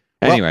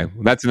 Anyway,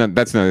 that's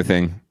another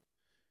thing.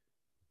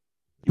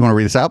 You want to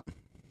read us out?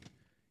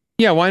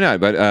 Yeah, why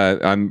not? But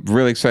I'm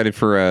really excited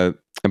for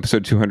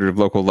episode 200 of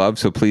Local Love.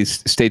 So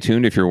please stay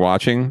tuned if you're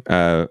watching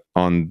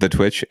on the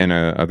Twitch and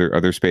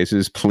other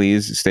spaces.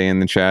 Please stay in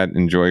the chat.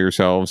 Enjoy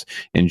yourselves.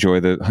 Enjoy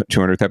the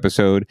 200th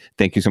episode.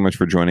 Thank you so much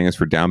for joining us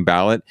for Down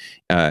Ballot.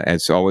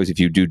 As always, if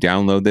you do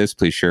download this,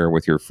 please share it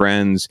with your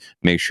friends.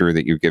 Make sure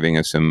that you're giving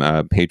us some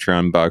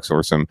Patreon bucks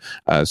or some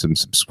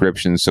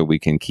subscriptions so we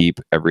can keep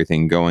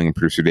everything going. And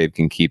Producer Dave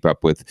can keep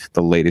up with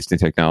the latest in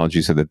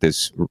technology so that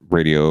this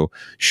radio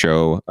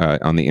show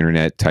on the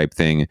internet type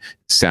thing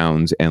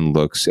sounds and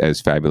looks as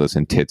fabulous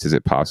and tits as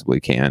it possibly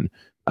can.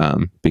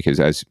 Because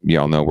as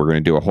y'all know, we're going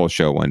to do a whole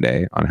show one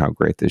day on how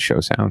great this show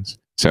sounds.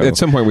 So at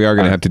some point we are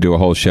going to have to do a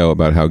whole show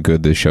about how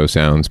good this show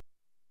sounds.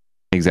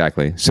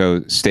 Exactly.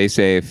 So stay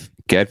safe,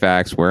 get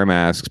vaxxed, wear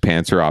masks,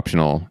 pants are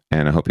optional,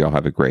 and I hope y'all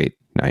have a great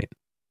night.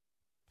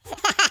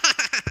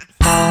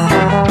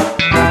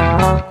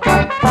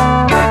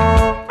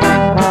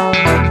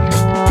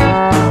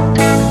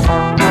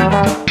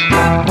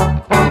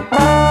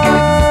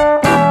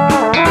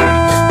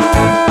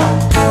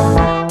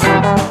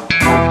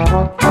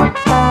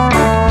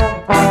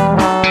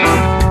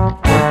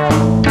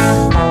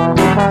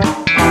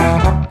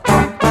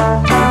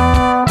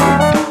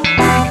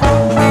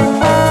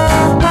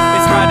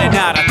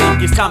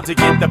 Time to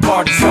get the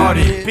party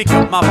started. Pick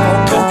up my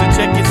phone just to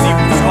check and see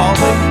who's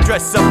calling.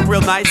 Dress up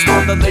real nice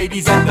for the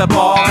ladies at the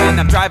bar, and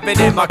I'm driving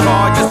in my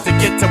car just to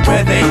get to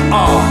where they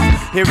are.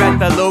 Here at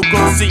the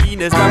local scene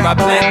is where I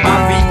plant my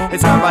feet.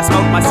 It's where I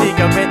smoke my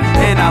cigarette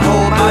and I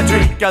hold my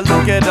drink. I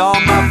look at all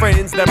my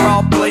friends, they're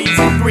all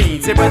blazing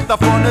greens. Here at the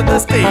front of the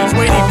stage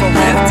waiting for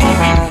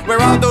MTV. Where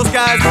are those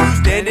guys who's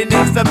standing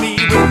next to me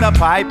with a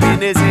pipe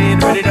in his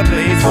hand ready to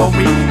blaze for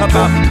me?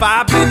 About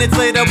 5 minutes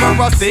later we're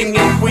all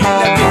singing Queen.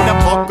 Now get the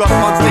fuck up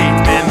on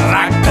stage and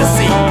rock the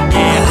scene,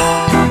 yeah.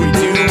 We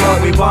do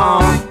what we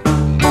want,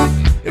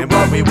 and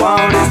what we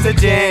want is to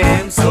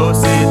jam. So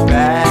sit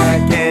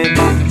back and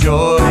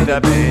enjoy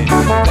the band.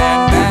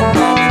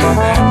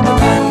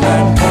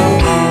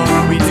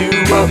 We do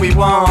what we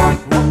want,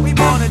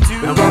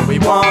 and what we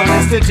want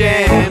is to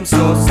jam.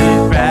 So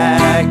sit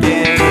back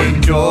and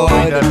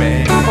enjoy the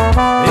band.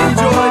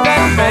 Enjoy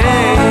that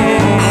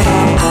band.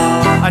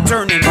 I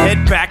turn and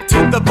head back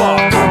to the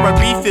bar for a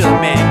refill,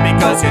 man,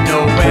 because you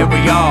know where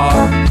we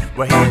are.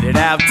 We're headed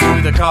out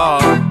to the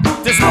car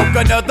to smoke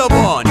another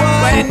one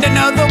and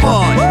another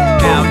one.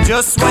 Now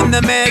just when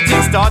the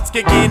magic starts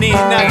kicking in,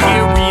 I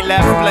hear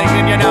relapse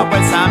playing, you know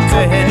it's time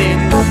to head in.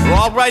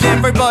 Alright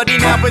everybody,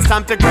 now it's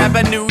time to grab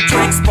a new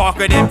drink. Spark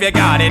it if you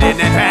got it and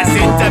then pass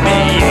it to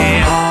me,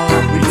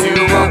 yeah. We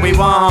do what we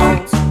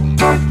want,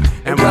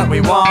 and what we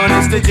want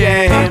is to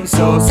jam.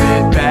 So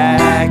sit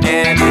back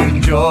and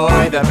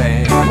enjoy the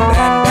band.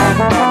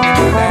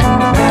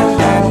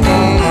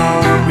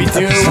 We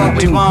do what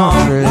we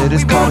want,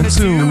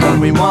 what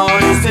we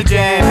want is to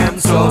jam.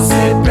 So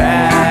sit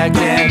back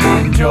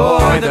and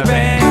enjoy the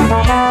band.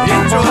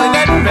 Enjoy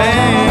that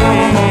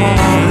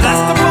band.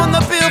 Last up on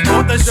the bill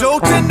for the show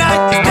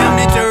tonight is Down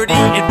and Dirty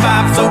and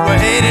 5, so we're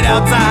headed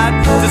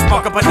outside to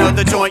spark up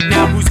another joint.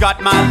 Now who's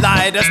got my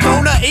lighter?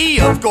 Stoner E,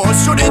 of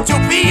course, shouldn't you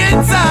be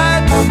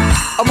inside?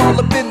 I'm all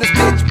up in this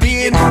bitch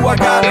being who I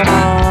gotta be.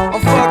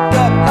 I'm fucked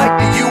up like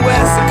the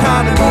US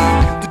economy.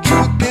 The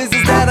truth is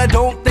that I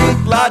don't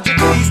think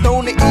logically.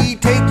 Stoner E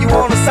take you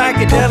on a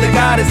psychedelic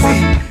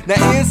odyssey.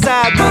 Now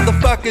inside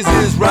motherfuckers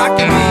is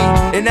rocking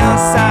me, and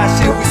outside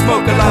shit we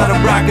smoke a lot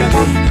of broccoli.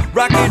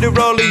 Rocky the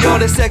roller, yo,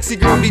 that sexy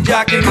girl be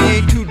jocking me.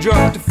 Ain't too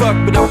drunk to fuck,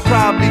 but I'll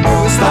probably do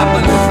it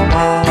sloppily.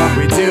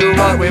 We do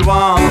what we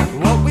want,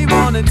 what we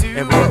wanna do,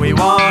 and what we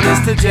want is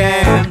to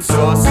jam.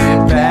 So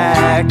sit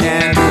back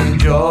and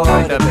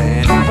enjoy the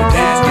band.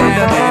 Enjoy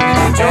the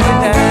band, enjoy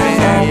the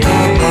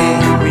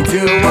band. We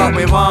do what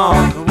we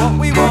want, what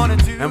we wanna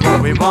do, and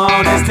what we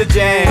want is to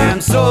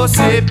jam. So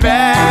sit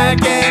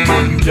back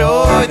and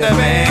enjoy the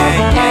band.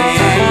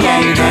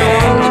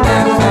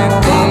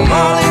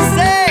 Molly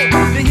say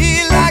that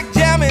he like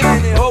jamming,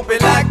 and he hope he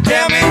like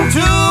jamming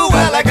too.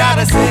 Well, I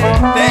gotta say,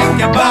 thank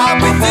you,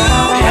 Bob, we do.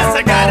 Yes,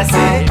 I gotta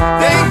say,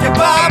 thank you,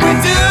 Bob, we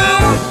do.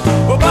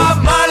 Well,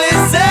 Bob Marley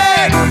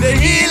said that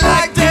he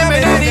like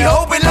jamming, and he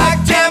hope he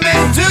like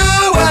jamming too.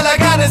 Well, I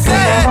gotta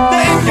say,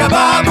 thank you,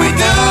 Bob, we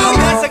do.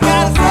 Yes, I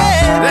gotta say,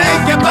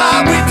 thank you,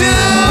 Bob, we do.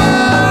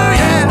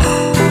 Yeah,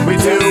 we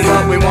do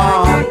what we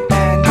want,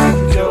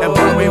 and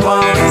what we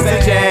want is to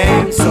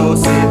jam. So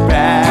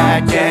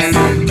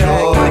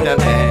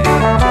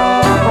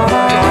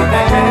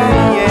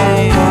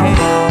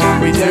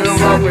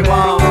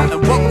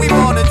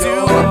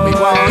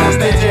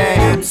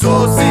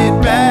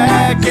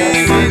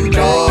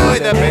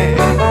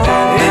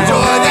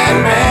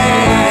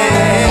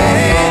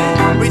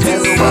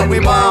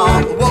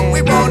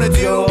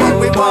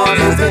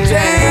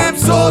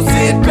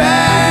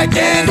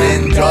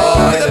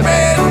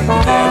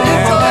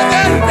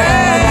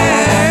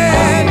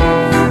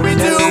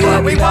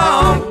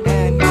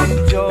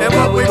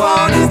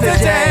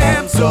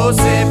So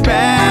sit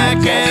back